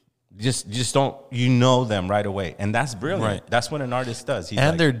 absolutely. Just don't, them right away. And that's brilliant. Right. That's what an artist does.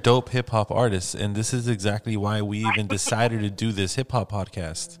 They're dope hip hop artists. And this is exactly why we even decided to do this hip hop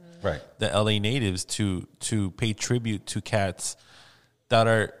podcast. Right. The LA natives to pay tribute to cats that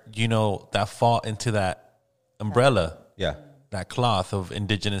are, that fall into that umbrella. Yeah. That cloth of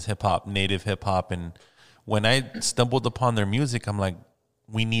indigenous hip hop, native hip hop. And when I stumbled upon their music, I'm like,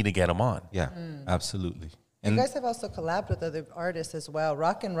 we need to get them on. Yeah, absolutely. You guys have also collabed with other artists as well.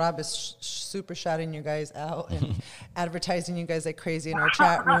 Rock and Rob is super shouting you guys out and advertising you guys like crazy in our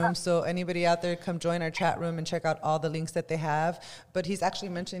chat room. So anybody out there, come join our chat room and check out all the links that they have. But he's actually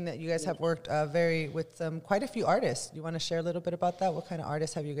mentioning that you guys have worked with quite a few artists. You want to share a little bit about that? What kind of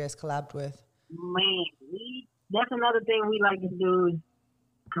artists have you guys collabed with? Man, that's another thing we like to do is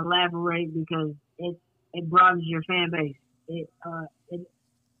collaborate because it broadens your fan base.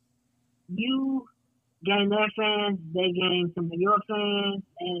 You gain their fans, they gain some of your fans,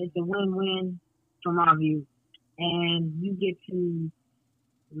 and it's a win-win from our view. And you get to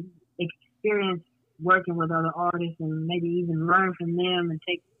experience working with other artists and maybe even learn from them and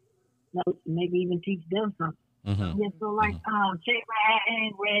take notes and maybe even teach them something. Mm-hmm. Yeah, so like Shake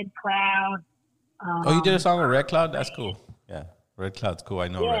Manhattan, Red Cloud. You did a song with Red Cloud? That's cool. Yeah, Red Cloud's cool. I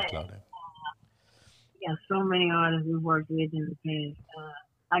know Red Cloud. Yeah, so many artists we've worked with in the past.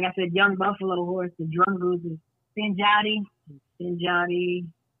 Like I said, Young Buffalo Horse, the drum group is Sinjati.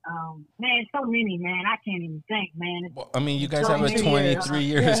 Man, so many, man. I can't even think, man. Well, I mean, you guys have a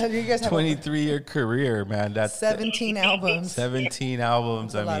 23-year career, man. That's 17 albums. 17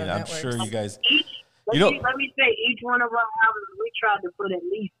 albums. I mean, I'm sure you guys. Let me say, each one of our albums, we tried to put at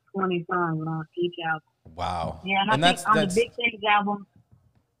least 20 songs on each album. Wow. Yeah, and I think on the Big Things album.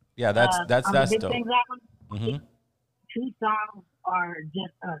 Yeah, that's on the Big dope. Things album, 2 songs are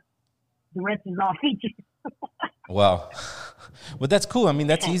just us. The rest is all features. Wow. Well, that's cool. I mean,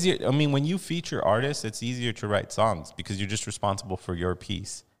 that's easier. I mean, when you feature artists, it's easier to write songs because you're just responsible for your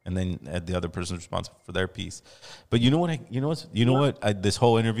piece, and then the other person's responsible for their piece. But you know what? This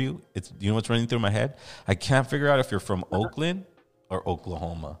whole interview, what's running through my head? I can't figure out if you're from Oakland or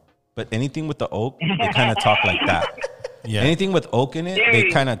Oklahoma. But anything with the oak, they kind of talk like that. Yeah. Anything with oak in it, they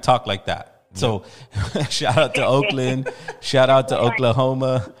kind of talk like that. So shout out to Oakland, shout out to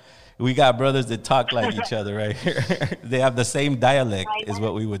Oklahoma. We got brothers that talk like each other right here. They have the same dialect is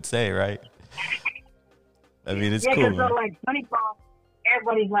what we would say, right? I mean, it's cool. So like Funny Bone,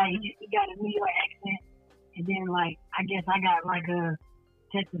 everybody's like, he got a New York accent. And then like, I guess I got like a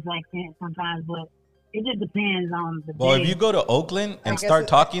Texas accent sometimes, but it just depends on the Well, day. if you go to Oakland and start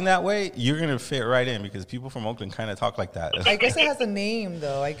talking that way, you're going to fit right in because people from Oakland kind of talk like that. I guess it has a name,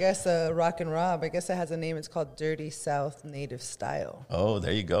 though. I guess Rock and Rob, I guess it has a name. It's called Dirty South Native Style. Oh,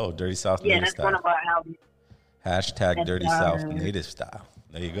 there you go. Dirty South Native Style. Yeah, that's one of our albums. Hashtag Dirty South Native Style.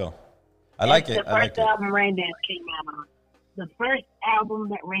 There you go. I like it. The first album Rain Dance came out on. The first album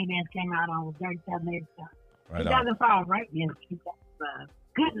that Rain Dance came out on was Dirty South Native Style. Right 2005, right? Yeah, 2005.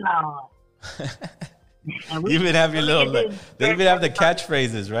 Good Lord. You even have your little, they even have the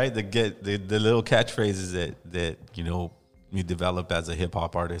catchphrases, right? The little catchphrases that you develop as a hip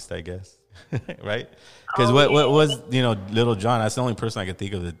hop artist, I guess, right? Because what was Little John? That's the only person I could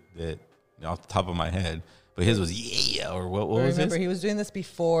think of that off the top of my head. But his was yeah, or what was his? Remember, he was doing this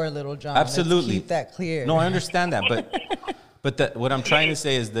before Little John. Absolutely, Let's keep that clear. No, I understand that, but what I'm trying to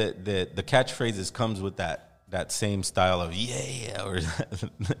say is that the catchphrases comes with that same style of yeah, or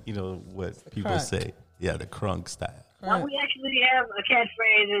what people say. Yeah, the crunk style. Now we actually have a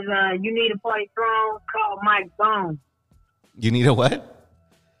catchphrase is you need a party throne, call Mike Bone. You need a what?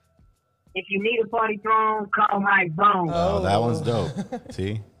 If you need a party throne, call Mike Bone. Oh, that one's dope.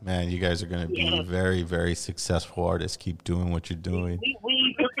 See? Man, you guys are going to be very, very successful artists. Keep doing what you're doing.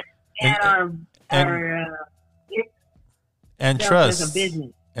 We at and trust.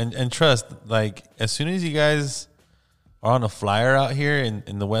 And trust, like, as soon as you guys are on a flyer out here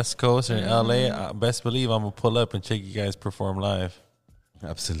in the West Coast or in LA, best believe I'm going to pull up and check you guys perform live.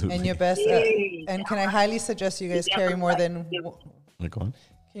 Absolutely. And your best, and can I highly suggest you guys carry more than... Go on.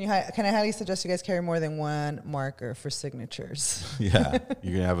 Can I highly suggest you guys carry more than one marker for signatures? Yeah,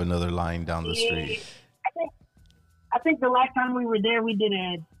 you're gonna have another line down the street. I think the last time we were there, we did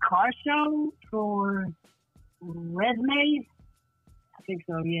a car show for Resmaze. I think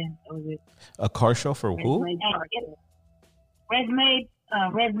so. Yeah, that was it. A car show for who? Resmaze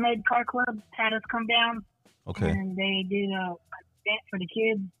Car Club had us come down. Okay. And they did a event for the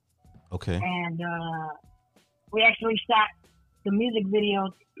kids. Okay. And we actually shot the music video,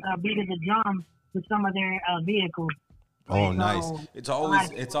 Beat of the Drum, with some of their vehicles. Oh, so nice.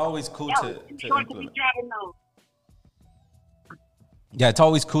 It's always cool to implement. Yeah, it's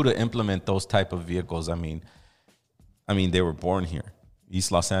always cool to implement those type of vehicles. I mean, they were born here.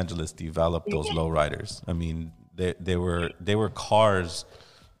 East Los Angeles developed those lowriders. I mean, they were cars.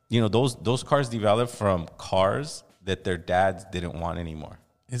 You know, those cars developed from cars that their dads didn't want anymore.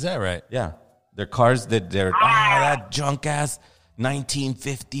 Is that right? Yeah, they're cars that that junk ass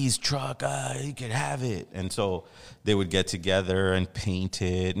 1950s truck. You could have it. And so they would get together and paint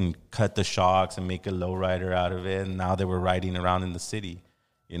it and cut the shocks and make a lowrider out of it. And now they were riding around in the city,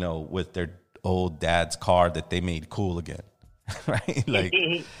 you know, with their old dad's car that they made cool again. Right? Like,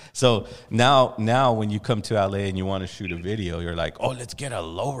 so now when you come to LA and you want to shoot a video, you're like, oh, let's get a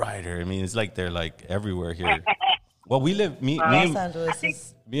lowrider. I mean, it's like they're like everywhere here. Well, we live, me and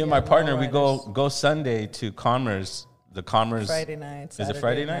my partner, we go Sunday to Commerce. The Commerce Friday night. Is it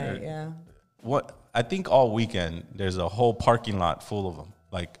Friday night? Yeah. What I think all weekend there's a whole parking lot full of them.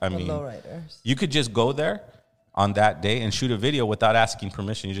 Like, I mean, lowriders. You could just go there on that day and shoot a video without asking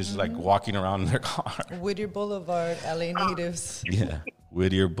permission. You're just like walking around in their car. Whittier Boulevard, LA natives. Yeah,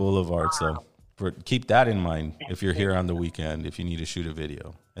 Whittier Boulevard. So keep that in mind if you're here on the weekend, if you need to shoot a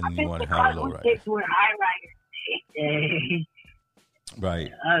video and you want to have a lowrider. Right.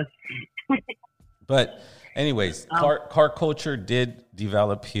 But anyways, car culture did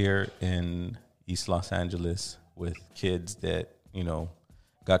develop here in East Los Angeles with kids that, you know,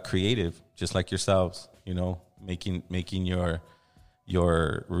 got creative, just like yourselves, you know, making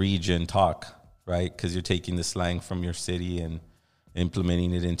your region talk, right? Because you're taking the slang from your city and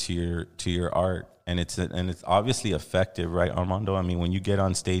implementing it into your art, and it's obviously effective, right, Armando? I mean, when you get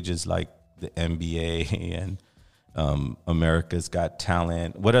on stages like the NBA and America's Got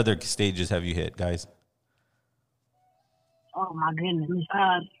Talent, what other stages have you hit, guys? Oh my goodness,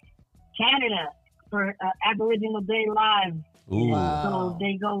 Canada for Aboriginal Day Live. Ooh. Wow. So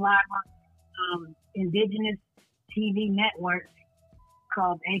they go live on Indigenous TV network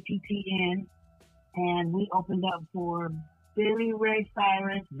called APTN, and we opened up for Billy Ray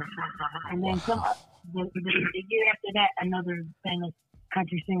Cyrus, and then the year after that, another famous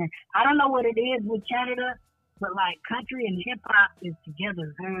country singer. I don't know what it is with Canada, but like country and hip hop is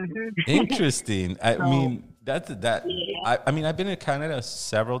together. Interesting. I mean, that's that. Yeah. I mean, I've been to Canada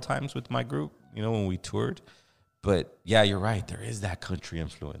several times with my group, you know, when we toured. But yeah, you're right. There is that country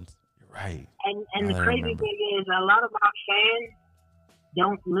influence. You're right. And the crazy thing is, a lot of our fans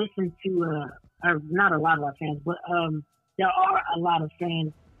don't listen to, or not a lot of our fans, but there are a lot of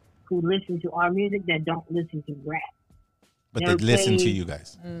fans who listen to our music that don't listen to rap. But they listen to you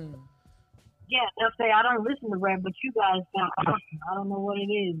guys. Yeah, they'll say, I don't listen to rap, but you guys sound awesome. I don't know what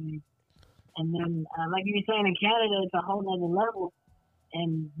it is. And then, like you were saying, in Canada, it's a whole other level.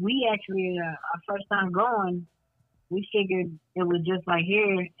 And we actually, our first time going, we figured it was just like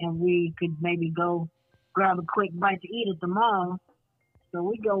here, and we could maybe go grab a quick bite to eat at the mall. So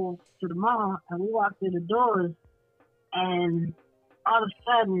we go to the mall, and we walk through the doors, and all of a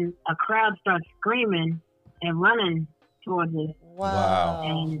sudden, a crowd starts screaming and running towards us. Wow.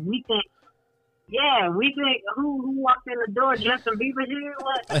 And we think, who walked in the door? Justin Bieber here?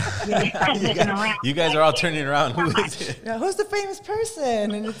 What? You guys are all turning around. Who is it? Yeah, who's the famous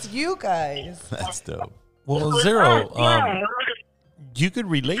person? And it's you guys. That's dope. Well, Zero, you could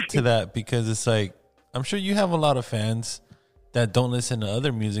relate to that because it's like, I'm sure you have a lot of fans that don't listen to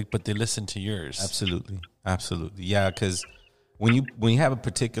other music, but they listen to yours. Absolutely. Absolutely. Yeah, because when you have a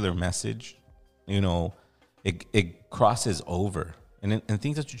particular message, you know, it crosses over. And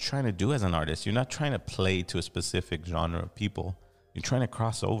things that you're trying to do as an artist, you're not trying to play to a specific genre of people. You're trying to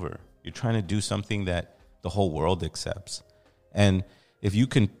cross over. You're trying to do something that the whole world accepts. And if you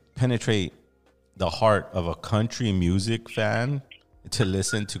can penetrate the heart of a country music fan to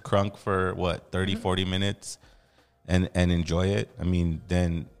listen to Crunk for 30, 40 minutes and enjoy it, I mean,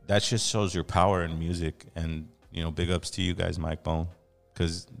 then that just shows your power in music. And, you know, big ups to you guys, Mike Bone,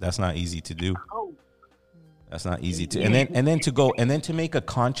 because that's not easy to do. That's not easy to, and then to make a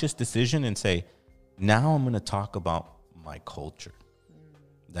conscious decision and say, now I'm going to talk about my culture,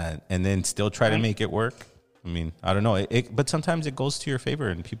 and then still try to make it work. I mean, I don't know. But sometimes it goes to your favor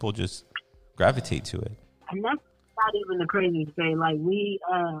and people just gravitate to it. And that's not even the craziest thing. Like we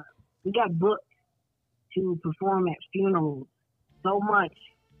got booked to perform at funerals so much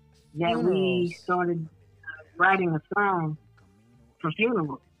that we started writing a song for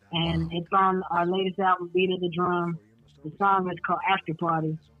funerals. And it's on our latest album, Beat of the Drum. The song is called After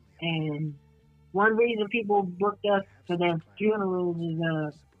Party. And one reason people booked us for their funerals is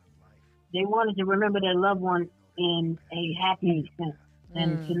they wanted to remember their loved one in a happy sense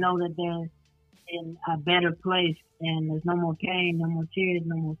and to know that they're in a better place and there's no more pain, no more tears,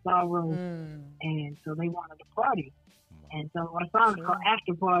 no more sorrow. And so they wanted to party. And so our song is called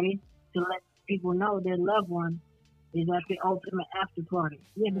After Party to let people know their loved one is at the ultimate after party.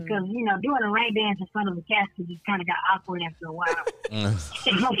 Yeah, because, you know, doing a rain dance in front of a casket just kind of got awkward after a while.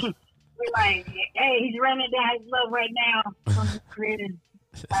 We're like, hey, he's running down his love right now from the creative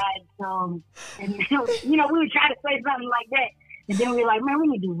side song. And, you know, we would try to say something like that. And then we're like, man, we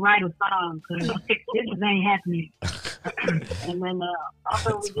need to write a song because this just ain't happening. And then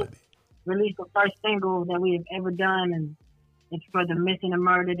also we just released the first single that we have ever done, and it's for the missing and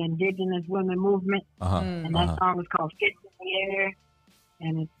murdered Indigenous women movement. And that song is called Fits in the Air.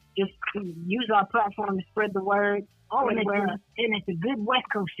 And it's just to use our platform to spread the word. Oh, and it's a good West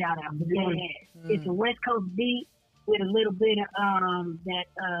Coast shout out. Because it's a West Coast beat with a little bit of that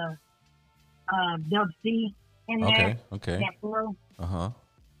Dub C in there. Okay. That flow.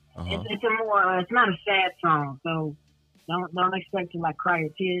 It's not a sad song, so don't expect to like cry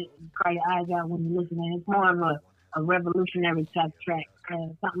your eyes out when you're listening. It's more of a revolutionary type track,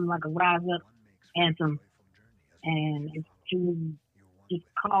 something like a rise up anthem, and it's to just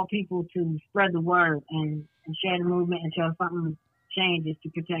call people to spread the word and share the movement until something changes to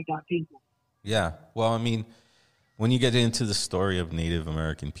protect our people. Yeah, well, I mean, when you get into the story of Native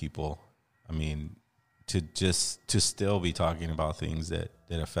American people, I mean, to still be talking about things that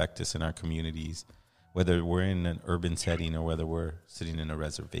affect us in our communities, whether we're in an urban setting or whether we're sitting in a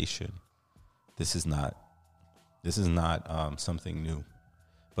reservation, this is not something new.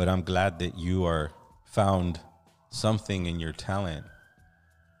 But I'm glad that you found something in your talent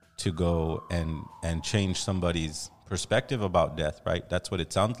to go and change somebody's perspective about death, right? That's what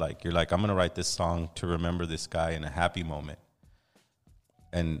it sounds like. You're like, I'm going to write this song to remember this guy in a happy moment.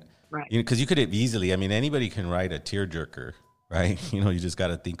 And because you could have easily, I mean, anybody can write a tearjerker, right? You know, you just got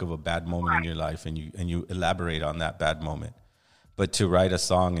to think of a bad moment in your life and you elaborate on that bad moment. But to write a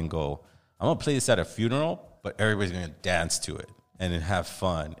song and go, I'm going to play this at a funeral, but everybody's going to dance to it and then have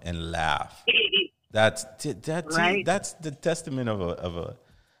fun and laugh. That's the testament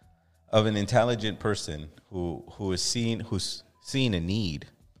of an intelligent person who's seeing a need,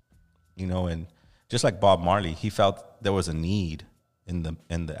 you know. And just like Bob Marley, he felt there was a need in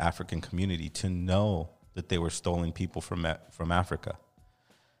the African community to know that they were stolen people from Africa.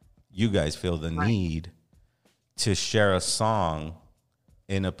 You guys feel the need to share a song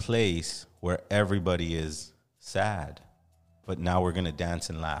in a place where everybody is sad, but now we're going to dance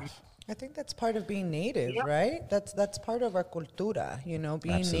and laugh. I think that's part of being native, right? That's part of our cultura, you know,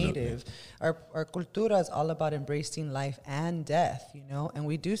 being native. Our cultura is all about embracing life and death, you know, and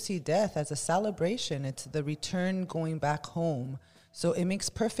we do see death as a celebration. It's the return going back home. So it makes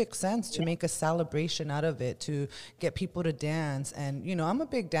perfect sense to make a celebration out of it, to get people to dance. And, you know, I'm a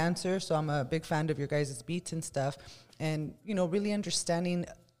big dancer, so I'm a big fan of your guys' beats and stuff. And, you know, really understanding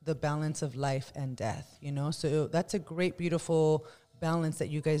the balance of life and death, you know. So that's a great, beautiful balance that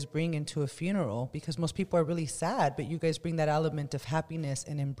you guys bring into a funeral, because most people are really sad, but you guys bring that element of happiness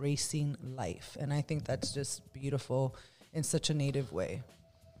and embracing life. And I think that's just beautiful in such a native way.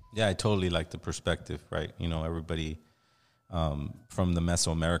 Yeah, I totally like the perspective, right? You know, everybody from the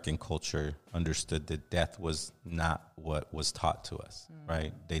Mesoamerican culture understood that death was not what was taught to us,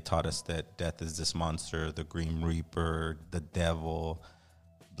 right? They taught us that death is this monster, the Grim Reaper, the devil,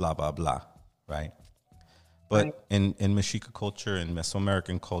 blah, blah, blah, right? But in Mexica culture and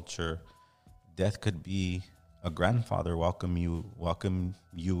Mesoamerican culture, death could be a grandfather welcoming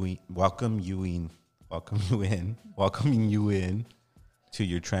you in to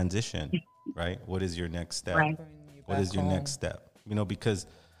your transition, right? What is your next step? Right. What is your next step? You know, because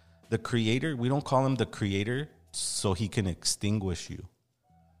the creator, we don't call him the creator so he can extinguish you.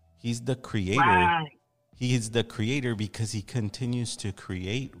 He's the creator. Right. He is the creator because he continues to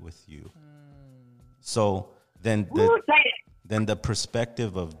create with you. So then the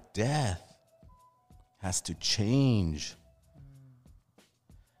perspective of death has to change.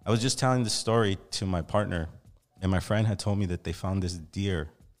 I was just telling the story to my partner, and my friend had told me that they found this deer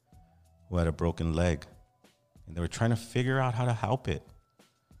who had a broken leg, and they were trying to figure out how to help it.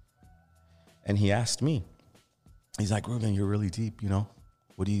 And he asked me, He's like, Ruben, you're really deep, you know.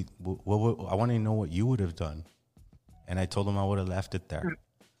 What do you? What I want to know what you would have done. And I told him I would have left it there.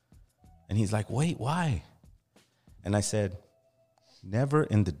 And he's like, wait, why? And I said, never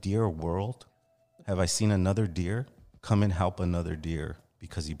in the deer world have I seen another deer come and help another deer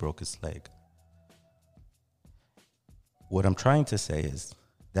because he broke his leg. What I'm trying to say is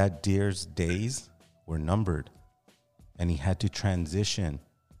that deer's days were numbered, and he had to transition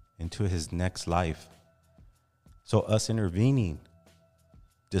into his next life. So us intervening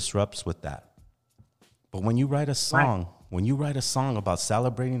disrupts with that. But when you write a song, when you write a song about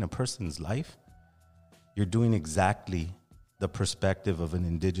celebrating a person's life, you're doing exactly the perspective of an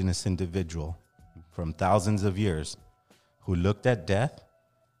indigenous individual from thousands of years who looked at death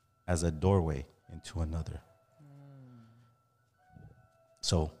as a doorway into another.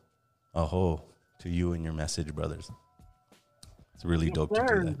 So, aho to you and your message, brothers. It's really dope to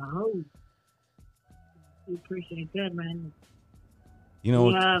do that. We appreciate that, man. You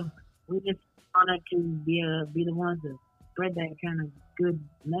know, we just wanted to be the ones that spread that kind of good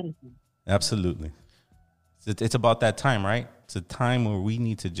medicine. Absolutely. It's about that time, right? It's a time where we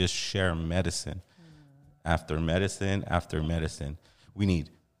need to just share medicine. After medicine, after medicine. We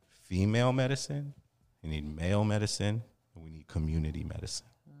need female medicine. We need male medicine. And we need community medicine.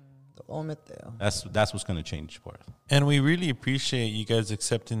 That's what's going to change for us. And we really appreciate you guys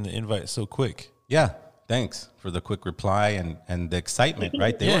accepting the invite so quick. Yeah. Thanks for the quick reply and the excitement,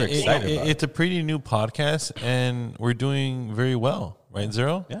 right? They were excited about it. It's a pretty new podcast, and we're doing very well, right,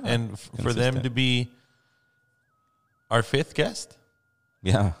 Zero? Yeah. And for them to be our fifth guest.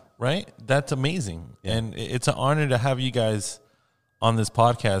 Yeah. Right? That's amazing. Yeah. And it's an honor to have you guys on this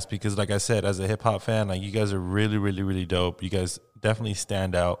podcast because, like I said, as a hip-hop fan, like you guys are really, really, really dope. You guys definitely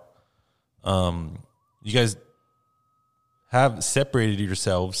stand out. You guys have separated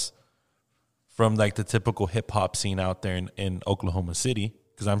yourselves from like the typical hip hop scene out there in Oklahoma City,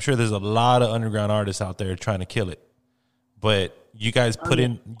 because I'm sure there's a lot of underground artists out there trying to kill it. But you guys put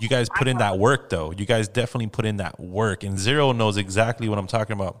in that work though. You guys definitely put in that work, and Zero knows exactly what I'm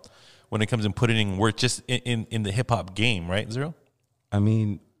talking about when it comes to putting in work just in the hip hop game, right, Zero? I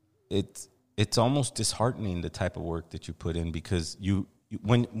mean, it's almost disheartening the type of work that you put in, because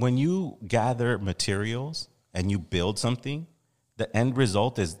when you gather materials and you build something, the end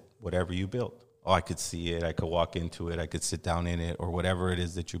result is whatever you built. Oh, I could see it. I could walk into it. I could sit down in it, or whatever it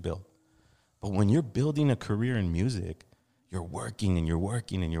is that you build. But when you're building a career in music, you're working and you're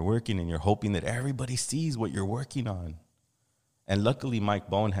working and you're working and you're hoping that everybody sees what you're working on. And luckily, Mike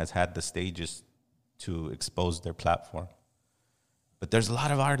Bone has had the stages to expose their platform. But there's a lot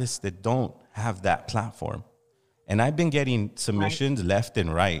of artists that don't have that platform. And I've been getting submissions left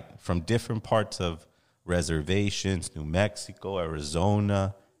and right from different parts of reservations, New Mexico,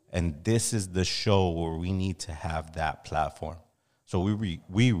 Arizona. And this is the show where we need to have that platform. So we're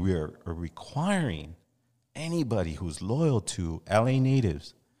requiring anybody who's loyal to LA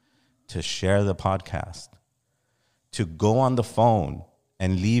natives to share the podcast, to go on the phone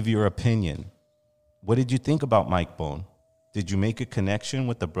and leave your opinion. What did you think about Mike Bone? Did you make a connection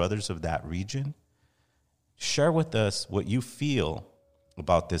with the brothers of that region? Share with us what you feel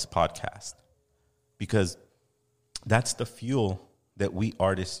about this podcast, because that's the fuel that we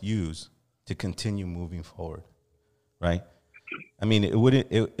artists use to continue moving forward, right? I mean, it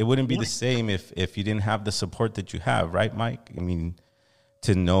wouldn't be the same if you didn't have the support that you have, right, Mike? I mean,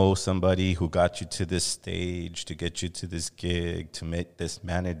 to know somebody who got you to this stage, to get you to this gig, to meet this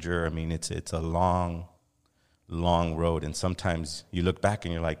manager. I mean, it's a long road, and sometimes you look back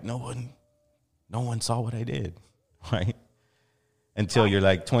and you're like, no one saw what I did, right? Until you're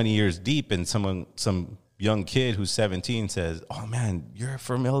like 20 years deep, and some young kid who's 17 says, oh man, you're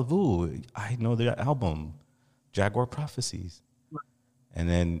from El Vu. I know their album, Jaguar Prophecies. And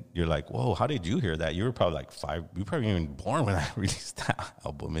then you're like, whoa, how did you hear that? You were probably like 5. You probably weren't even born when I released that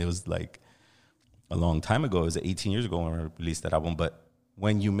album. It was like a long time ago. It was 18 years ago when I released that album. But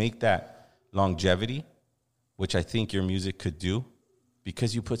when you make that longevity, which I think your music could do,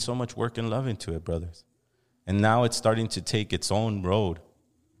 because you put so much work and love into it, brothers. And now it's starting to take its own road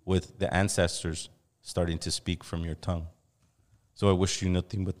with the ancestors starting to speak from your tongue. So I wish you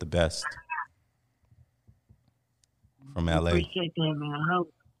nothing but the best from LA. I appreciate that, man. I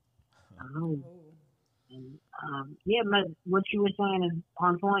hope. And, yeah, but what you were saying is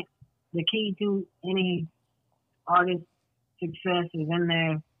on point. The key to any artist success is in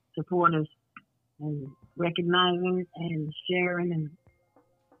their supporters and recognizing and sharing and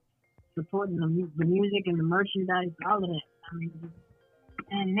supporting the music and the merchandise, all of that. I mean,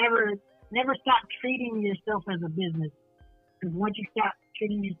 and never stop treating yourself as a business. Because once you stop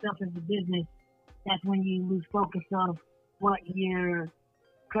treating yourself as a business, that's when you lose focus of what your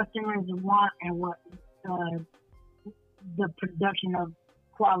customers want and what the production of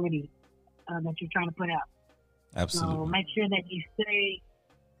quality that you're trying to put out. Absolutely. So make sure that you stay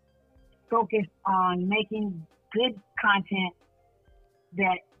focused on making good content.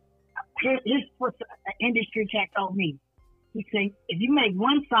 That here's what an industry cat told me. He said, if you make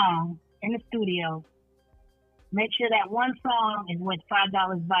one song in the studio, make sure that one song is worth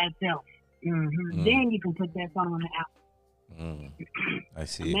 $5 by itself. Then you can put that song on the album. I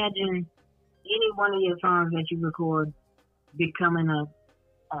see. Imagine any one of your songs that you record becoming a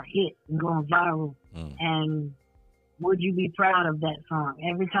hit and going viral. And would you be proud of that song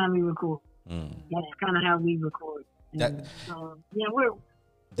every time you record? That's kind of how we record. And so, yeah,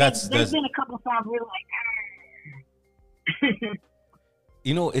 there's been a couple songs we're like,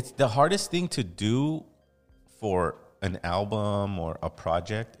 you know, it's the hardest thing to do for an album or a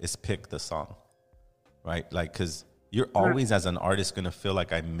project is pick the song, right? Like, because you're always, as an artist, going to feel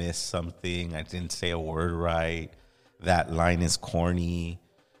like I missed something. I didn't say a word right. That line is corny.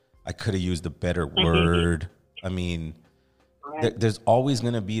 I could have used a better word. I mean, there's always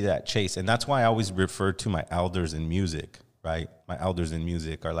going to be that chase. And that's why I always refer to my elders in music, right? My elders in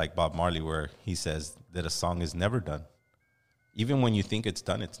music are like Bob Marley, where he says that a song is never done. Even when you think it's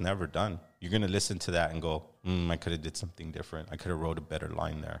done, it's never done. You're going to listen to that and go, I could have did something different. I could have wrote a better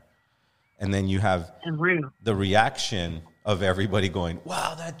line there. And then you have the reaction of everybody going,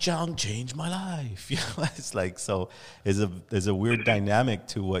 wow, that song changed my life. You know, it's like, so there's a weird dynamic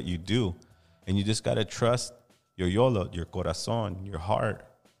to what you do. And you just got to trust your yolo, your corazon, your heart,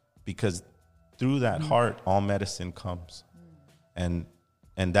 because through that heart, all medicine comes. And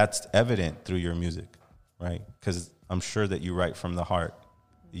that's evident through your music, right? Because I'm sure that you write from the heart.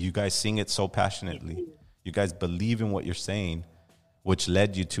 You guys sing it so passionately. You guys believe in what you're saying, which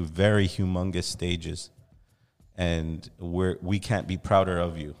led you to very humongous stages. And we can't be prouder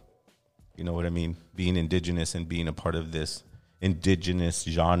of you. You know what I mean? Being indigenous and being a part of this indigenous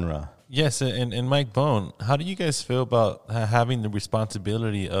genre. Yes, and Mike Bone, how do you guys feel about having the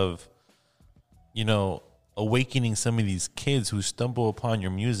responsibility of, you know, awakening some of these kids who stumble upon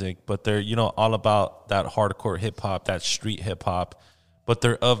your music, but they're, you know, all about that hardcore hip hop, that street hip hop, but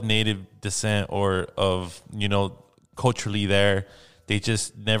they're of native descent or of, you know, culturally there. They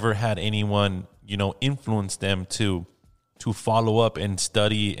just never had anyone, you know, influence them to follow up and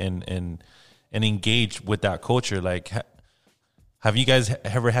study and engage with that culture. Like, have you guys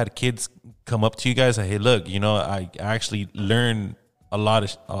ever had kids come up to you guys like, hey, look, you know, I actually learned a lot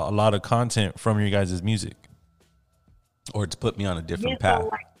of content from your guys' music? Or it's put me on a different path.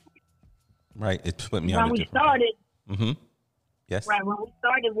 Right. It's put me on a different path. When we Mm-hmm. started, Yes. right, when we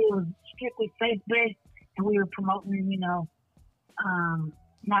started, we were strictly faith-based, and we were promoting, you know,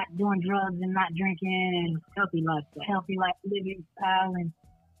 not doing drugs and not drinking and healthy living style, and,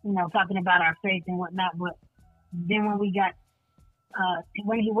 you know, talking about our faith and whatnot. But then when we got,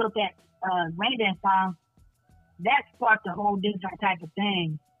 when he wrote that Rain Dance song, that sparked a whole different type of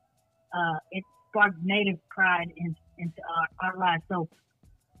thing. It sparked native pride into our lives. So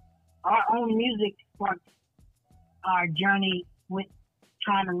our own music sparked our journey with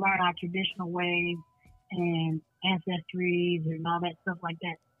trying to learn our traditional ways and ancestries and all that stuff like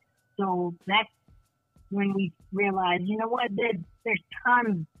that. So that's when we realized, you know what, there's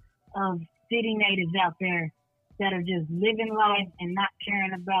tons of city natives out there that are just living life and not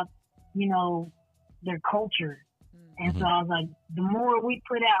caring about, you know, their culture. And so I was like, the more we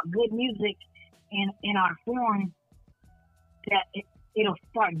put out good music in our form, that it'll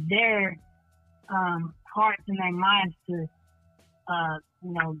spark their hearts and their minds to,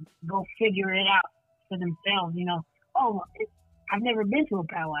 you know, go figure it out for themselves. You know, I've never been to a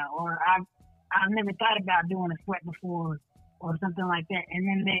powwow, or I've never thought about doing a sweat before, or something like that. And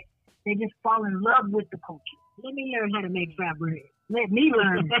then they just fall in love with the culture. Let me learn how to make fat bread. Let me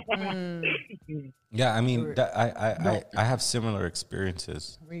learn. Yeah, I mean, I have similar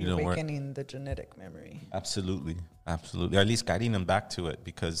experiences. Reawakening the genetic memory. Absolutely. Or at least guiding them back to it,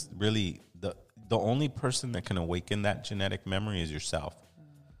 because really the only person that can awaken that genetic memory is yourself,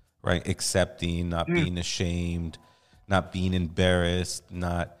 right? Accepting, not being ashamed, not being embarrassed,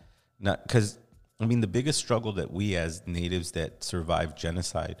 not because, I mean, the biggest struggle that we as natives that survived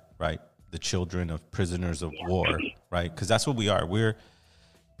genocide, right? The children of prisoners of war, right? Because that's what we are.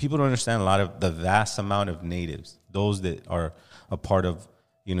 People don't understand a lot of the vast amount of natives, those that are a part of,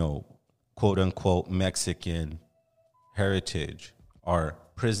 you know, quote unquote Mexican heritage, are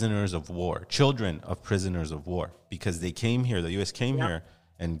prisoners of war, children of prisoners of war, because they came here, the U.S. came here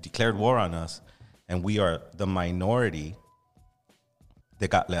and declared war on us, and we are the minority that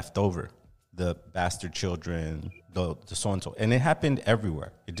got left over. the bastard children, the so and so, and it happened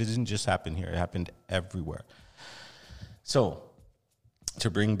everywhere. It didn't just happen here; it happened everywhere. So, to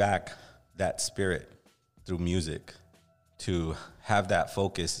bring back that spirit through music, to have that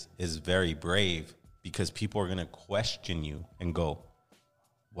focus is very brave, because people are going to question you and go,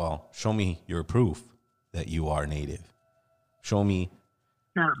 well, show me your proof that you are native. Show me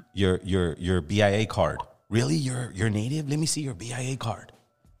your BIA card. Really? You're native? Let me see your BIA card.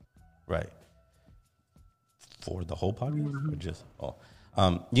 Right. For the whole podcast? Or just,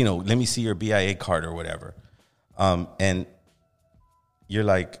 let me see your BIA card or whatever. And you're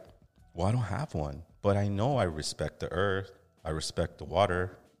like, well, I don't have one, but I know I respect the earth. I respect the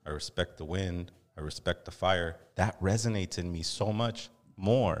water. I respect the wind. I respect the fire. That resonates in me so much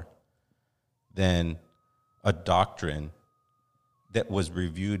more than a doctrine that was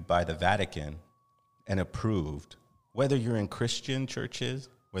reviewed by the Vatican and approved. Whether you're in Christian churches,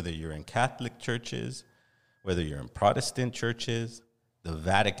 whether you're in Catholic churches, whether you're in Protestant churches, the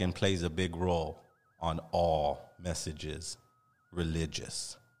Vatican plays a big role on all messages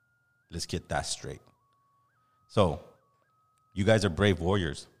religious. Let's get that straight. So, you guys are brave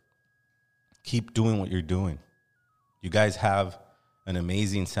warriors. Keep doing what you're doing. You guys have an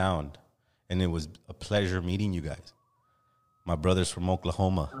amazing sound, and it was a pleasure meeting you guys. My brothers from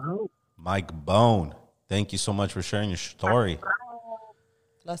Oklahoma, Mike Bone, thank you so much for sharing your story.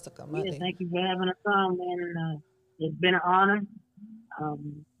 Yeah, thank you for having us on, man. It's been an honor.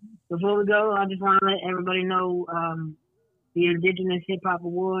 Before we go, I just want to let everybody know the Indigenous Hip Hop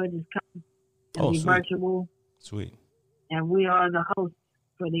Awards is coming. It'll be virtual. Sweet. And we are the hosts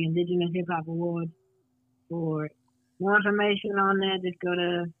for the Indigenous Hip Hop Awards. For more information on that, just go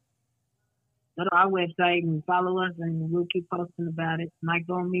to our website and follow us, and we'll keep posting about it.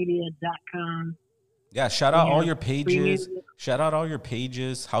 MikeBoneMedia.com. Yeah, shout out all your pages. Shout out all your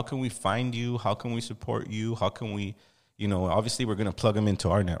pages. How can we find you? How can we support you? How can we, obviously we're going to plug them into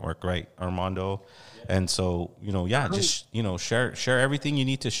our network, right, Armando? And so, just, share everything you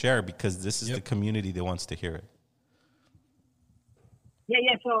need to share, because this is the community that wants to hear it.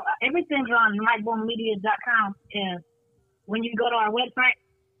 Yeah. So everything's on MikeBoneMedia.com. When you go to our website,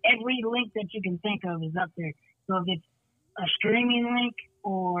 every link that you can think of is up there. So if it's a streaming link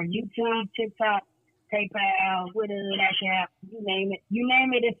or YouTube, TikTok, PayPal, Twitter, Cash App, you name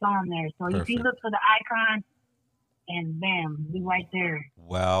it, it's on there. So if you look for the icon, and bam, we right there.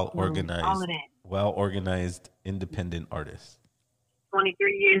 Well organized. All of that. Well organized, independent artist.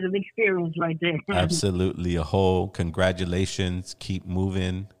 23 years of experience right there. Absolutely. Congratulations. Keep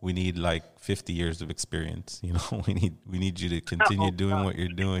moving. We need like 50 years of experience. We need you to continue doing what you're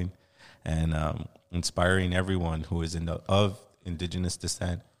doing, and inspiring everyone who is of indigenous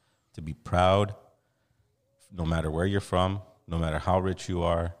descent to be proud, no matter where you're from, no matter how rich you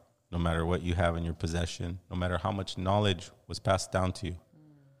are, no matter what you have in your possession, no matter how much knowledge was passed down to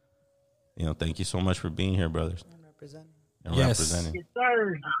you. Thank you so much for being here, brothers. Representing. Yes,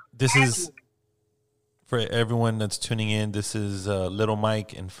 sir. This is for everyone that's tuning in. This is Little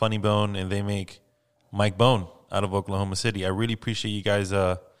Mike and Funny Bone, and they make Mike Bone out of Oklahoma City. I really appreciate you guys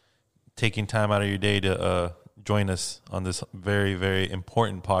taking time out of your day to join us on this very, very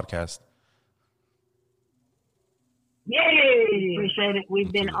important podcast. Yay! Appreciate it.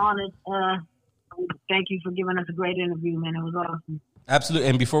 We've been honored. Thank you for giving us a great interview, man. It was awesome. Absolutely.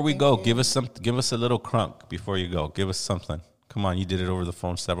 And before we go, give us a little crunk before you go. Give us something. Come on, you did it over the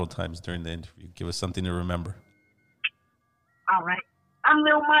phone several times during the interview. Give us something to remember. All right. I'm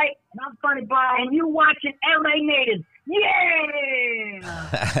Lil Mike, and I'm Funny Bone, and you watching LA Native.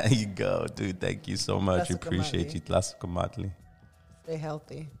 Yeah! There you go, dude. Thank you so much. We appreciate you. Tlasukamatli. Stay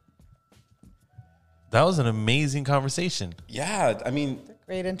healthy. That was an amazing conversation. Yeah, I mean,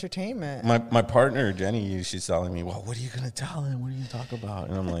 great entertainment. My partner Jenny, she's telling me, "Well, what are you gonna tell him? What are you gonna talk about?"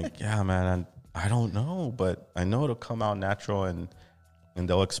 And I'm like, "Yeah, man, I don't know, but I know it'll come out natural, and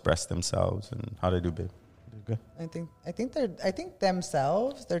they'll express themselves." And how they do, babe? Good. I think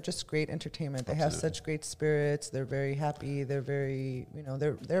themselves, they're just great entertainment. They have such great spirits. They're very happy. They're very,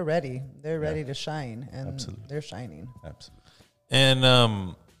 they're ready. They're ready to shine, and they're shining. Absolutely. And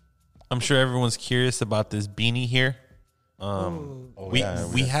I'm sure everyone's curious about this beanie here.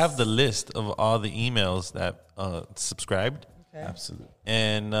 We have the list of all the emails that subscribed. Okay. Absolutely.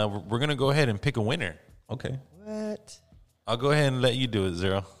 And we're going to go ahead and pick a winner. Okay. What? I'll go ahead and let you do it,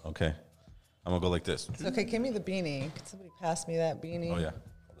 Zero. Okay. I'm going to go like this. Okay, give me the beanie. Could somebody pass me that beanie? Oh, yeah.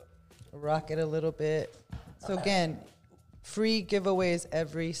 Rock it a little bit. So, again, free giveaways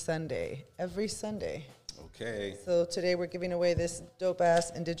every Sunday. Every Sunday. Okay. So today we're giving away this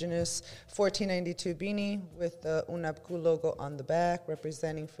dope-ass indigenous 1492 beanie with the UNAPCU logo on the back,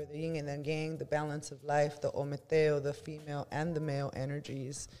 representing for the yin and the yang, the balance of life, the ometeo, the female and the male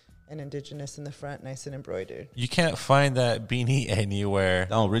energies, and indigenous in the front, nice and embroidered. You can't find that beanie anywhere.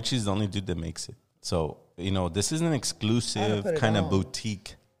 No, Richie's the only dude that makes it. So, you know, this is an exclusive kind of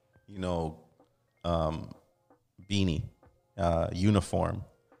boutique, you know, beanie, uniform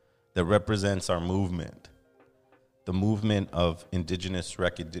that represents our movement. The movement of indigenous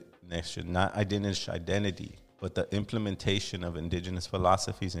recognition, not identity, but the implementation of indigenous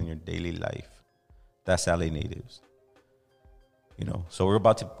philosophies in your daily life. That's LA Natives. You know, so we're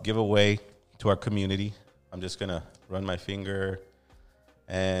about to give away to our community. I'm just going to run my finger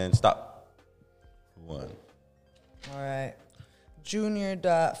and stop. 1. All right.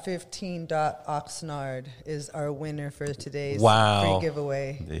 Junior.15.oxnard is our winner for today's free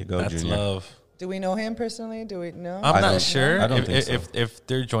giveaway. There you go, That's Junior. love. Do we know him personally? Do we know? I'm not sure. I don't think so. If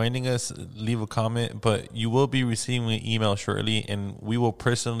they're joining us, leave a comment. But you will be receiving an email shortly, and we will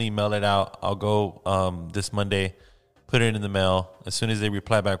personally mail it out. I'll go this Monday, put it in the mail as soon as they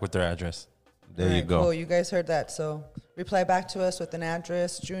reply back with their address. There you go. Cool. You guys heard that. So reply back to us with an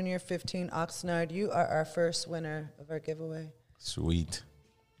address, Junior 15 Oxnard. You are our first winner of our giveaway. Sweet.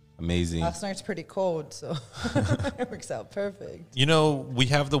 Amazing. Oxnard's pretty cold, so it works out perfect. You know, we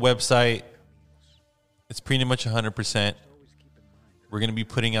have the website. It's pretty much 100%. We're going to be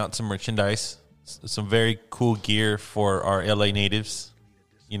putting out some merchandise, some very cool gear for our LA natives,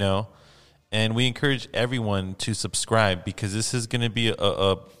 you know. And we encourage everyone to subscribe because this is going to be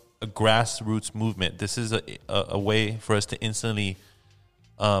a grassroots movement. This is a way for us to instantly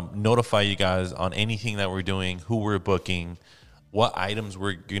notify you guys on anything that we're doing, who we're booking, what items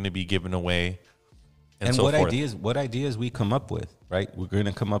we're going to be giving away, and so what forth. What ideas we come up with, right? We're going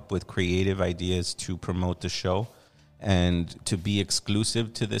to come up with creative ideas to promote the show and to be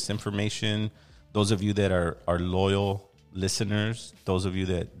exclusive to this information. Those of you that are loyal listeners, those of you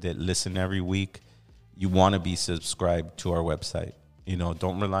that listen every week, you want to be subscribed to our website. You know,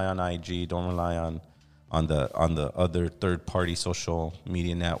 don't rely on IG. Don't rely on the other third-party social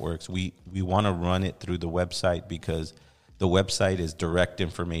media networks. We want to run it through the website because the website is direct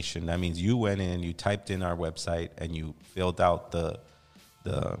information. That means you went in, you typed in our website, and you filled out the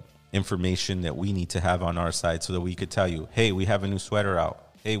information that we need to have on our side so that we could tell you, hey, we have a new sweater out.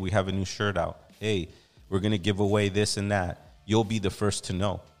 Hey, we have a new shirt out. Hey, we're going to give away this and that. You'll be the first to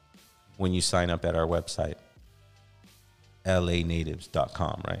know when you sign up at our website.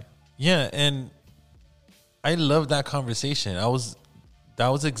 lanatives.com, right? Yeah, and I love that conversation. That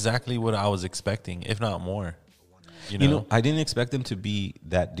was exactly what I was expecting, if not more. You know, I didn't expect them to be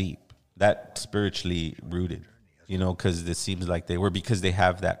that deep, that spiritually rooted, you know, because it seems like they were, because they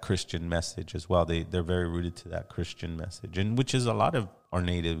have that Christian message as well. They're very rooted to that Christian message, and which is a lot of our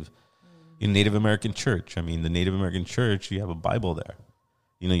Native American church. I mean, the Native American church, you have a Bible there.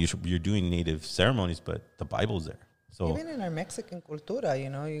 You know, you're doing Native ceremonies, but the Bible's there. So even in our Mexican cultura, you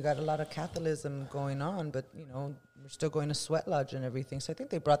know, you got a lot of Catholicism going on, but, you know, we're still going to sweat lodge and everything. So I think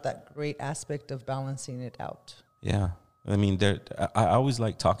they brought that great aspect of balancing it out. Yeah. I mean, I always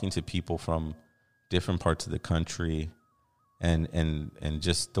like talking to people from different parts of the country and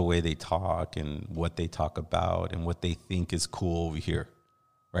just the way they talk and what they talk about and what they think is cool over here,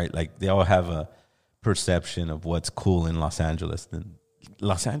 right? Like they all have a perception of what's cool in Los Angeles. And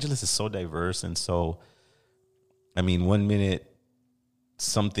Los Angeles is so diverse and so, I mean, 1 minute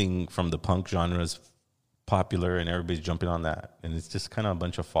something from the punk genre is popular and everybody's jumping on that, and it's just kind of a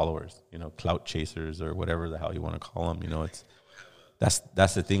bunch of followers, you know, clout chasers or whatever the hell you want to call them. You know, that's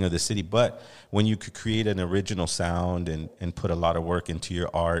the thing of the city. But when you could create an original sound and put a lot of work into your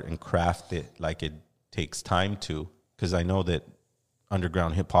art and craft it like it takes time to, because I know that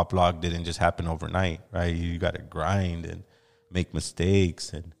underground hip hop log didn't just happen overnight, right? You got to grind and make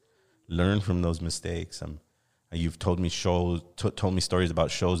mistakes and learn from those mistakes. You've told me told me stories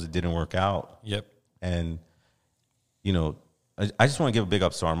about shows that didn't work out. Yep. And, you know, I just want to give a big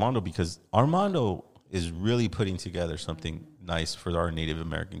ups to Armando because Armando is really putting together something nice for our Native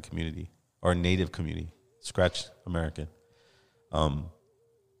American community, our Native community, scratch American.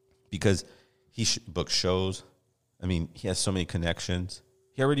 Because he books shows. I mean, he has so many connections.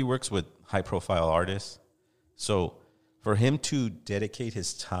 He already works with high-profile artists. So for him to dedicate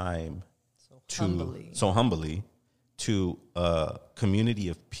his time so humbly to a community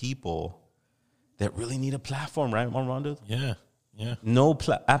of people that really need a platform, right, Armando? Yeah, yeah.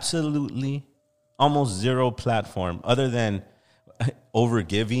 Absolutely, almost zero platform other than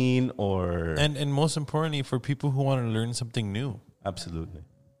overgiving or... And most importantly, for people who want to learn something new. Absolutely,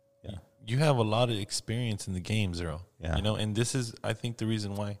 yeah. you have a lot of experience in the game, Zero. Yeah. You know, and this is, I think, the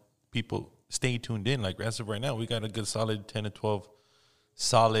reason why people stay tuned in. Like, as of right now, we got a good solid 10 to 12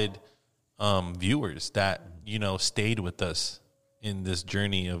 solid viewers that, you know, stayed with us in this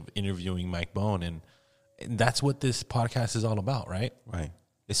journey of interviewing Mike Bone. And that's what this podcast is all about, right? Right.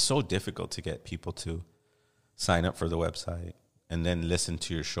 It's so difficult to get people to sign up for the website and then listen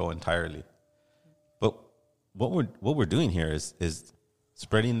to your show entirely. But what we're doing here is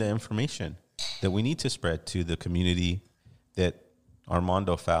spreading the information that we need to spread to the community that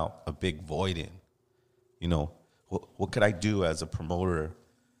Armando felt a big void in. You know, what could I do as a promoter,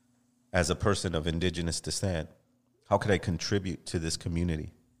 as a person of indigenous descent? How could I contribute to this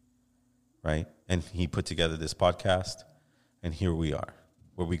community? Right? And he put together this podcast, and here we are,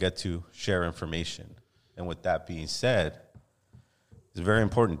 where we get to share information. And with that being said, there's a very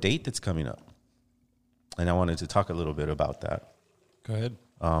important date that's coming up. And I wanted to talk a little bit about that. Go ahead.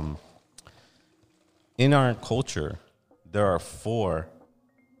 In our culture, there are 4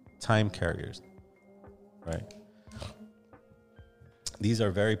 time carriers, right? These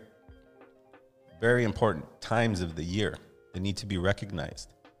are very, very important times of the year that need to be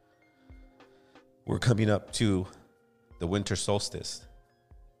recognized. We're coming up to the winter solstice.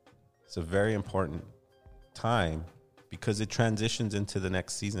 It's a very important time because it transitions into the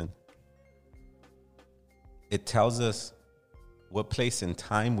next season. It tells us what place in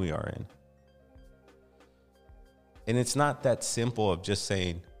time we are in. And it's not that simple of just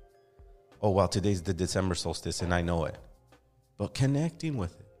saying, oh, well, today's the December solstice and I know it. But connecting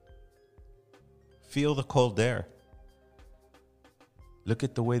with it. Feel the cold air. Look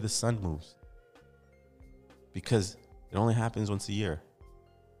at the way the sun moves. Because it only happens once a year.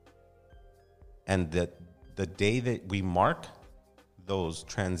 And that the day that we mark those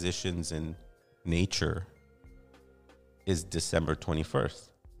transitions in nature is December 21st,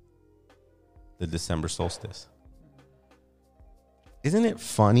 the December solstice. Isn't it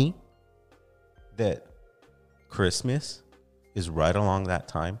funny that Christmas is right along that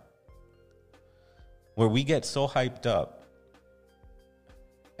time? Where we get so hyped up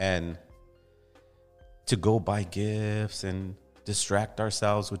and to go buy gifts and distract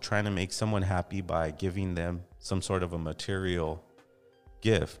ourselves with trying to make someone happy by giving them some sort of a material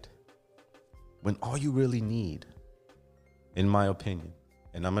gift, when all you really need, in my opinion,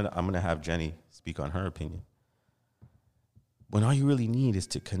 and I'm gonna have Jenny speak on her opinion, when all you really need is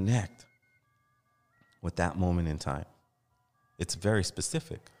to connect with that moment in time. It's very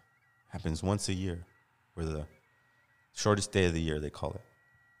specific. Happens once a year, or the shortest day of the year, they call it,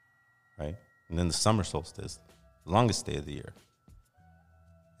 right? And then the summer solstice, the longest day of the year.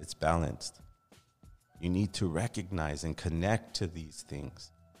 It's balanced. You need to recognize and connect to these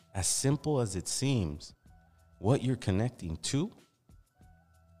things. As simple as it seems, what you're connecting to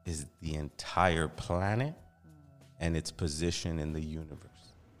is the entire planet and its position in the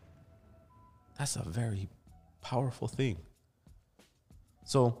universe. That's a very powerful thing.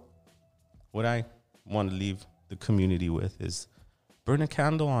 So what I want to leave the community with is burn a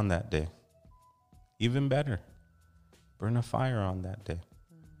candle on that day. Even better, burn a fire on that day.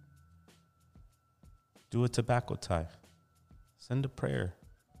 Do a tobacco tie. Send a prayer.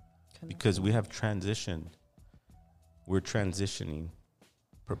 Because we have transitioned. We're transitioning.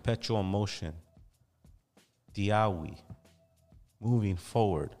 Perpetual motion. Diawi. Moving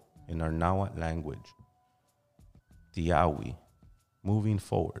forward in our Nahuatl language. Diawi. Moving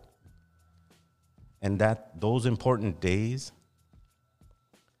forward. And that those important days,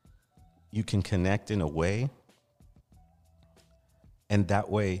 you can connect in a way. And that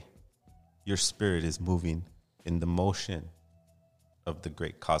way, your spirit is moving in the motion of the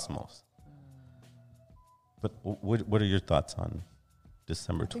great cosmos. But what are your thoughts on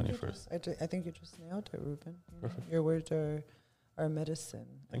December 21st? I think you just nailed it, Ruben. Your words are medicine.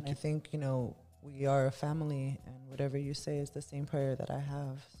 Thank you. I think, we are a family, and whatever you say is the same prayer that I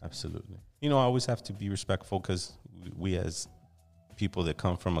have. So. Absolutely. I always have to be respectful because we as people that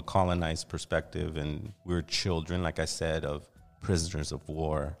come from a colonized perspective, and we're children, like I said, of prisoners of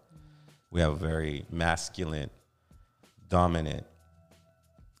war. We have a very masculine, dominant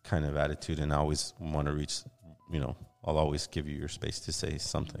kind of attitude, and I always want to reach, I'll always give you your space to say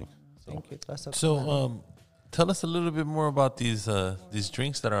something. Thank you. So, tell us a little bit more about these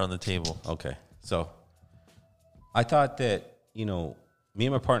drinks that are on the table. Okay. So, I thought that, me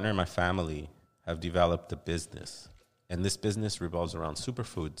and my partner and my family have developed a business, and this business revolves around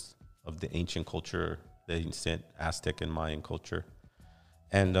superfoods of the ancient culture, the ancient Aztec and Mayan culture.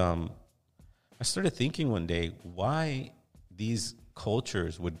 And I started thinking one day why these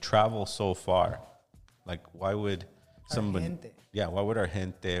cultures would travel so far. Like, why would gente. Yeah, why would our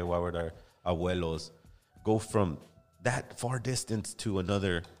gente, why would our abuelos go from that far distance to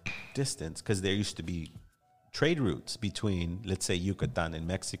another distance? Because there used to be trade routes between, let's say, Yucatan and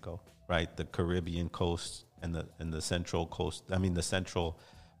Mexico, right? The Caribbean coast and the central coast. I mean, the central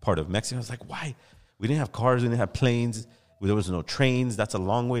part of Mexico. I was like, why? We didn't have cars. We didn't have planes. There was no trains. That's a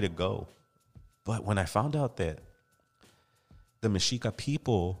long way to go. But when I found out that the Mexica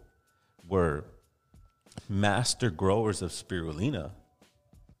people were master growers of spirulina,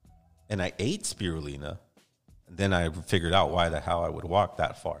 and I ate spirulina, then I figured out why the hell I would walk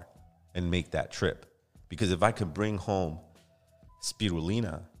that far and make that trip. Because if I could bring home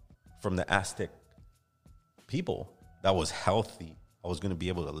spirulina from the Aztec people that was healthy, I was going to be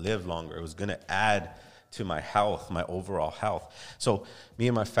able to live longer. It was going to add to my health, my overall health. So me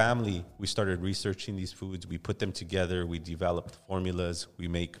and my family, we started researching these foods. We put them together. We developed formulas. We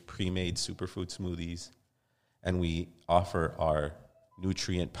make pre-made superfood smoothies. And we offer our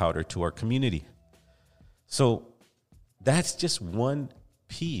nutrient powder to our community. So that's just one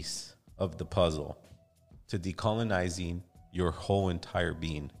piece of the puzzle to decolonizing your whole entire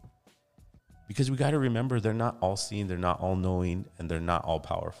being. Because we got to remember, they're not all seeing, they're not all knowing, and they're not all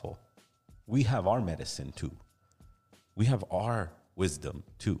powerful. We have our medicine too. We have our wisdom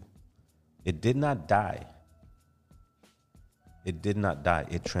too. It did not die. It did not die.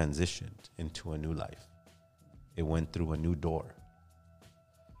 It transitioned into a new life. It went through a new door.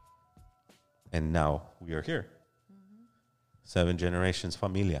 And now we are here. 7 generations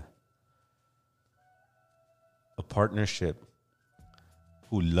familia. A partnership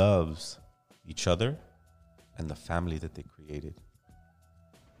who loves each other and the family that they created.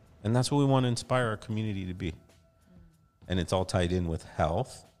 And that's what we want to inspire our community to be. And it's all tied in with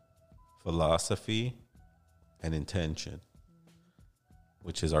health, philosophy, and intention,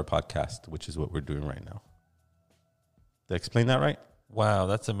 which is our podcast, which is what we're doing right now. Did I explain that right? Wow,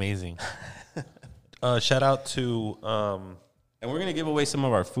 that's amazing. Shout out to... and we're going to give away some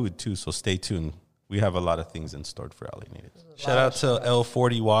of our food, too, so stay tuned. We have a lot of things in store for LA Natives. Shout out to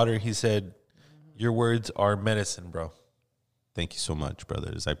L40 Water. He said, your words are medicine, bro. Thank you so much,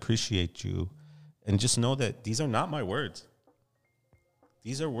 brothers. I appreciate you. And just know that these are not my words.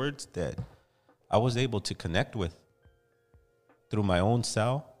 These are words that I was able to connect with through my own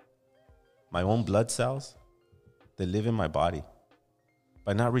cell, my own blood cells that live in my body,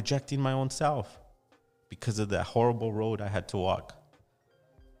 by not rejecting my own self because of that horrible road I had to walk.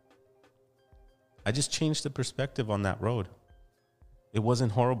 I just changed the perspective on that road. It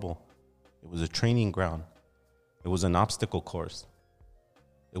wasn't horrible. It was a training ground. It was an obstacle course.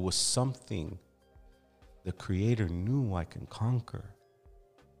 It was something the Creator knew I can conquer.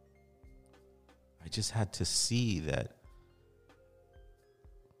 I just had to see that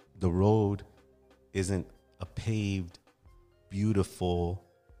the road isn't a paved, beautiful,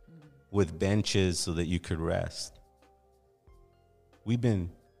 with benches so that you could rest. We've been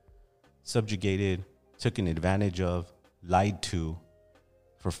subjugated, taken advantage of, lied to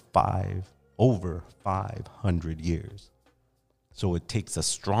for over 500 years. So it takes a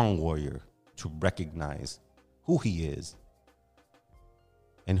strong warrior to recognize who he is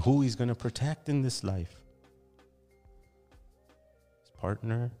and who he's going to protect in this life. His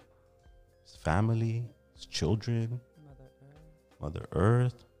partner, his family, his children, Mother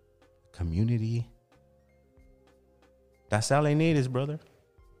Earth, community. That's LA Natives, brother.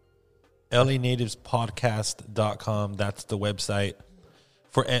 LANativespodcast.com. That's the website.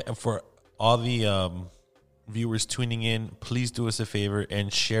 For all the viewers tuning in, please do us a favor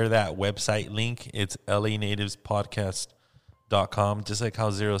and share that website link. It's LANativespodcast.com. Just like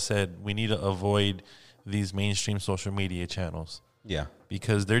how Zero said, we need to avoid these mainstream social media channels. Yeah.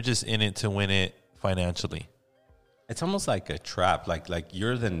 Because they're just in it to win it financially. It's almost like a trap. Like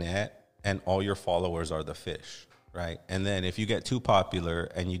you're the net and all your followers are the fish, right? And then if you get too popular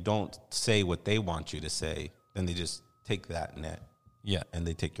and you don't say what they want you to say, then they just take that net. Yeah. And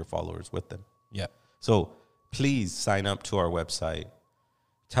they take your followers with them. Yeah. So please sign up to our website.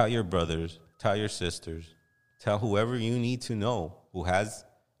 Tell your brothers, tell your sisters, tell whoever you need to know who has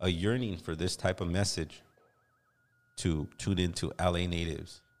a yearning for this type of message to tune into LA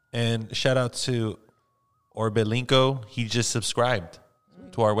Natives. And shout out to Orbelinko. He just subscribed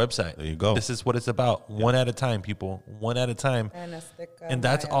to our website. There you go. This is what it's about. Yeah. One at a time, people. One at a time. And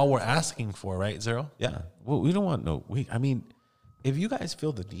that's all we're asking for, right, Zero? Yeah. Well, we don't want I mean, if you guys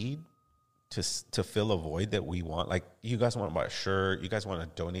feel the need to fill a void that we want, like you guys want to buy a shirt, you guys want to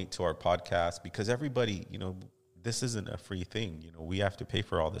donate to our podcast, because everybody, this isn't a free thing. We have to pay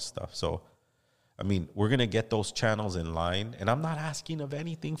for all this stuff. So, I mean, we're going to get those channels in line, and I'm not asking of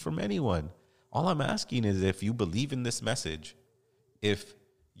anything from anyone. All I'm asking is if you believe in this message, if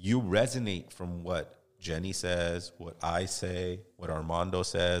you resonate from what Jenny says, what I say, what Armando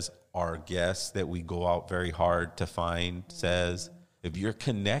says, our guests that we go out very hard to find says, if you're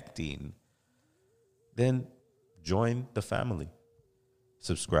connecting, then join the family.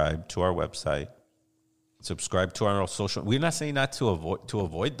 Subscribe to our website. Subscribe to our social. We're not saying not to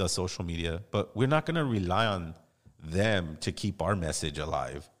avoid the social media, but we're not going to rely on them to keep our message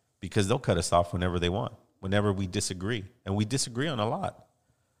alive, because they'll cut us off whenever they want, whenever we disagree. And we disagree on a lot.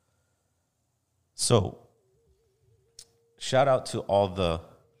 So, shout out to all the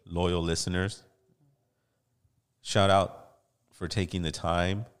loyal listeners. Shout out for taking the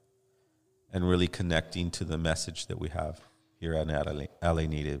time and really connecting to the message that we have here at LA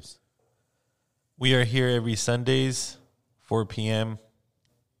Natives. We are here every Sundays, 4 p.m.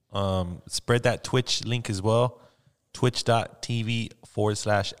 Spread that Twitch link as well, twitch.tv/LA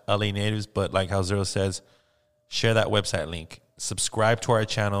Natives. But like how Zero says, share that website link. Subscribe to our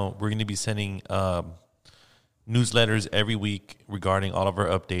channel. We're going to be sending newsletters every week regarding all of our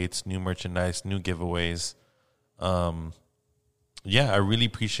updates, new merchandise, new giveaways. Yeah, I really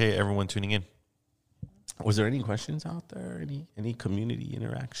appreciate everyone tuning in. Was there any questions out there? Any community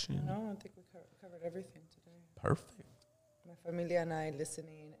interaction? No, I think we covered everything today. Perfect. My familia and I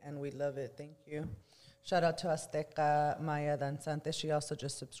listening, and we love it. Thank you. Shout out to Azteca Maya Danzante. She also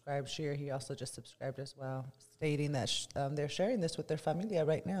just subscribed. He also just subscribed as well, stating that they're sharing this with their familia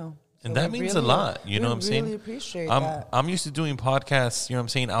right now. And that means a lot. You know what I'm saying? I really appreciate that. I'm used to doing podcasts, you know what I'm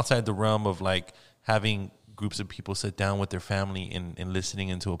saying, outside the realm of like having groups of people sit down with their family and listening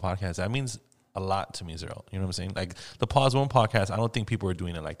into a podcast. That means a lot to me, Zero. You know what I'm saying? Like the Pause One podcast, I don't think people are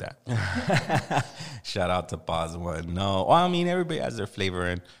doing it like that. Shout out to Pause One. No, well, I mean, everybody has their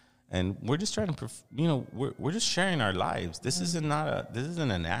flavor, and we're just trying to, we're just sharing our lives. This isn't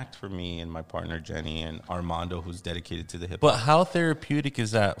an act for me and my partner Jenny and Armando, who's dedicated to the hip hop. But how therapeutic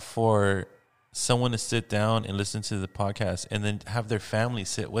is that for someone to sit down and listen to the podcast and then have their family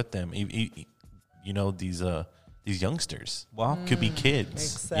sit with them? You know, these youngsters, could be kids,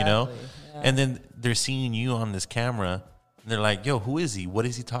 exactly, you know, yeah. And then they're seeing you on this camera and they're like, yo, who is he? What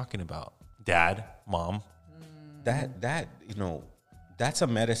is he talking about? Dad, mom. That that's a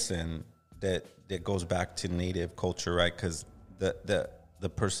medicine that goes back to native culture, right? Because the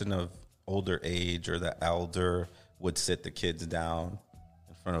person of older age or the elder would sit the kids down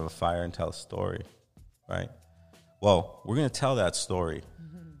in front of a fire and tell a story, right? Well, we're going to tell that story.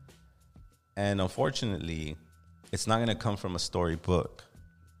 And unfortunately, it's not going to come from a storybook.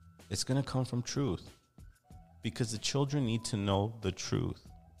 It's going to come from truth, because the children need to know the truth.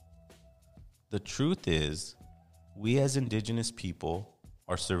 The truth is, we as indigenous people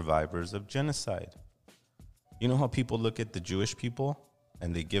are survivors of genocide. You know how people look at the Jewish people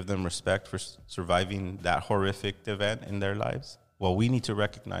and they give them respect for surviving that horrific event in their lives? Well, we need to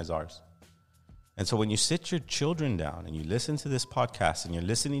recognize ours. And so when you sit your children down and you listen to this podcast and you're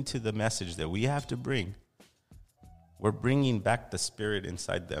listening to the message that we have to bring, we're bringing back the spirit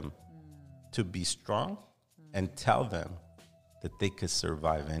inside them to be strong and tell them that they could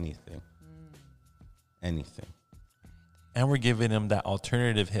survive anything. Anything. And we're giving them that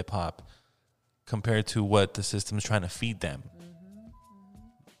alternative hip hop compared to what the system's trying to feed them.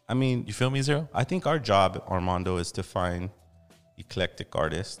 I mean, you feel me, Zero? I think our job, Armando, is to find eclectic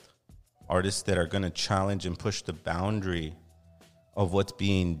artists that are going to challenge and push the boundary of what's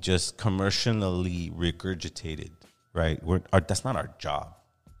being just commercially regurgitated, right? That's not our job,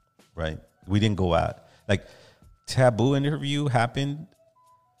 right? We didn't go out. Like, Taboo interview happened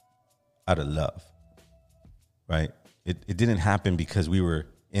out of love, right? It didn't happen because we were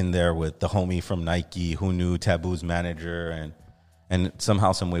in there with the homie from Nike who knew Taboo's manager, and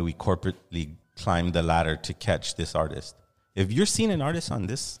somehow, some way, we corporately climbed the ladder to catch this artist. If you're seeing an artist on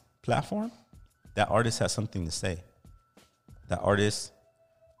this platform, that artist has something to say. That artist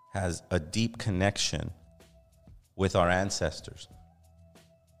has a deep connection with our ancestors.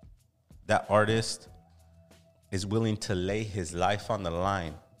 That artist is willing to lay his life on the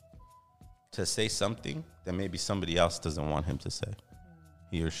line to say something that maybe somebody else doesn't want him to say.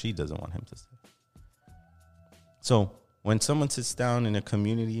 He or she doesn't want him to say. So when someone sits down in a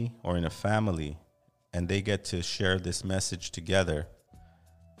community or in a family and they get to share this message together,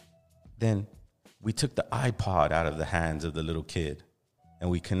 then we took the iPod out of the hands of the little kid and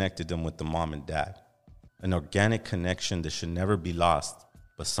we connected them with the mom and dad. An organic connection that should never be lost,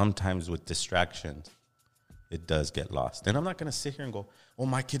 but sometimes with distractions, it does get lost. And I'm not going to sit here and go, oh,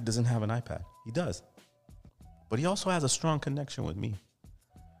 my kid doesn't have an iPad. He does. But he also has a strong connection with me.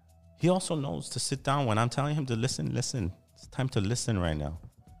 He also knows to sit down when I'm telling him to listen. It's time to listen right now.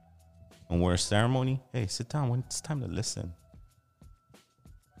 when we're a ceremony, hey, sit down when it's time to listen.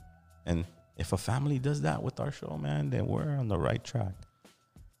 And if a family does that with our show, man, then we're on the right track.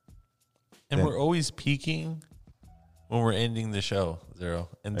 And we're always peaking when we're ending the show, Zero.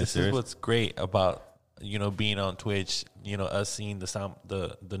 And this is what's great about, you know, being on Twitch, you know, us seeing the sound,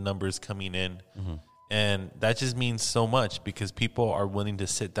 the numbers coming in. Mm-hmm. And that just means so much because people are willing to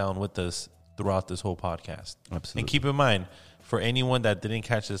sit down with us throughout this whole podcast. Absolutely. And keep in mind, for anyone that didn't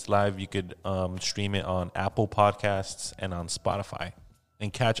catch this live, you could stream it on Apple Podcasts and on Spotify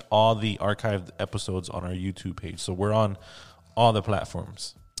and catch all the archived episodes on our YouTube page. So we're on all the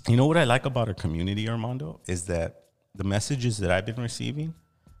platforms. You know what I like about our community, Armando, is that the messages that I've been receiving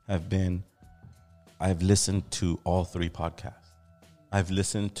have been, I've listened to all 3 podcasts. I've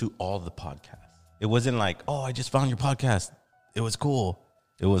listened to all the podcasts. It wasn't like, oh, I just found your podcast. It was cool.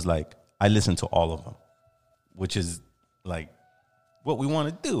 It was like, I listened to all of them, which is like what we want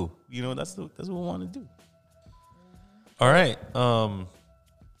to do. You know, that's what we want to do. All right.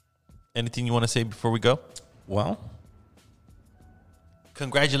 Anything you want to say before we go? Well,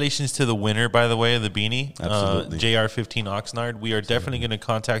 congratulations to the winner, by the way, of the beanie. Absolutely. JR15 Oxnard. We are definitely going to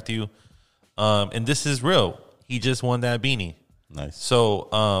contact you. And this is real. He just won that beanie. Nice.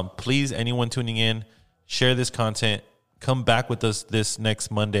 So please, anyone tuning in, share this content. Come back with us this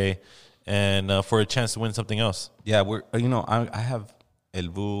next Monday and for a chance to win something else. Yeah, I have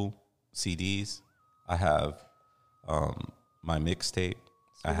Elvu CDs. I have my mixtape.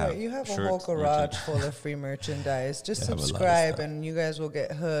 You have a whole garage full of free merchandise. Just subscribe and you guys will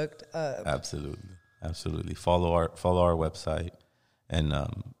get hooked up. Absolutely. Follow our website and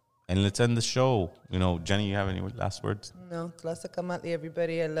let's end the show. You know, Jenny, you have any last words? No, Tlaxcamati,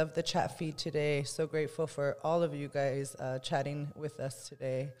 everybody. I love the chat feed today. So grateful for all of you guys chatting with us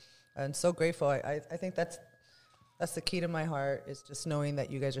today, and so grateful. I think that's the key to my heart, is just knowing that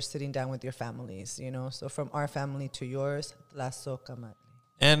you guys are sitting down with your families. You know, so from our family to yours, Tlaxcamati.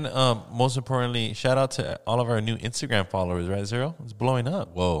 And most importantly, shout out to all of our new Instagram followers, right, Zero? It's blowing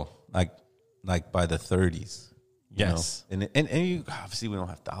up. Whoa, like by the 30s. Yes. You know? And you, obviously we don't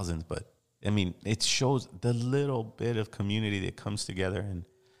have thousands, but I mean, it shows the little bit of community that comes together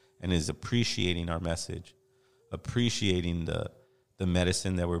and is appreciating our message, appreciating the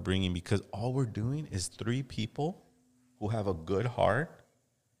medicine that we're bringing, because all we're doing is 3 people who have a good heart,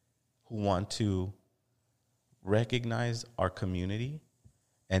 who want to recognize our community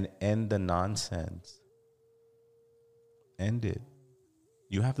and end the nonsense. End it.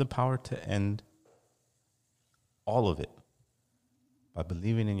 You have the power to end all of it by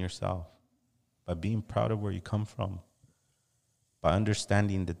believing in yourself, by being proud of where you come from, by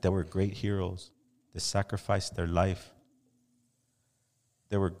understanding that there were great heroes that sacrificed their life.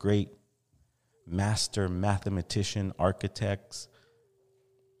 There were great master mathematician, architects,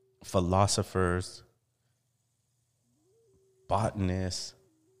 philosophers, botanists,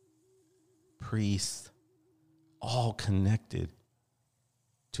 priests, all connected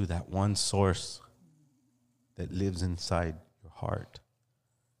to that one source that lives inside your heart,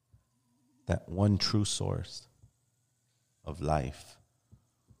 that one true source of life,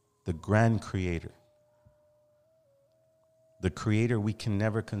 the grand creator, the creator we can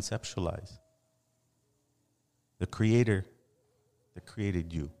never conceptualize, the creator that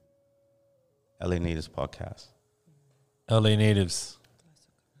created you. LA Natives Podcast. LA Natives.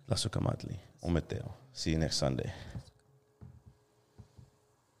 Tlaxcamati. Ometeo. See you next Sunday.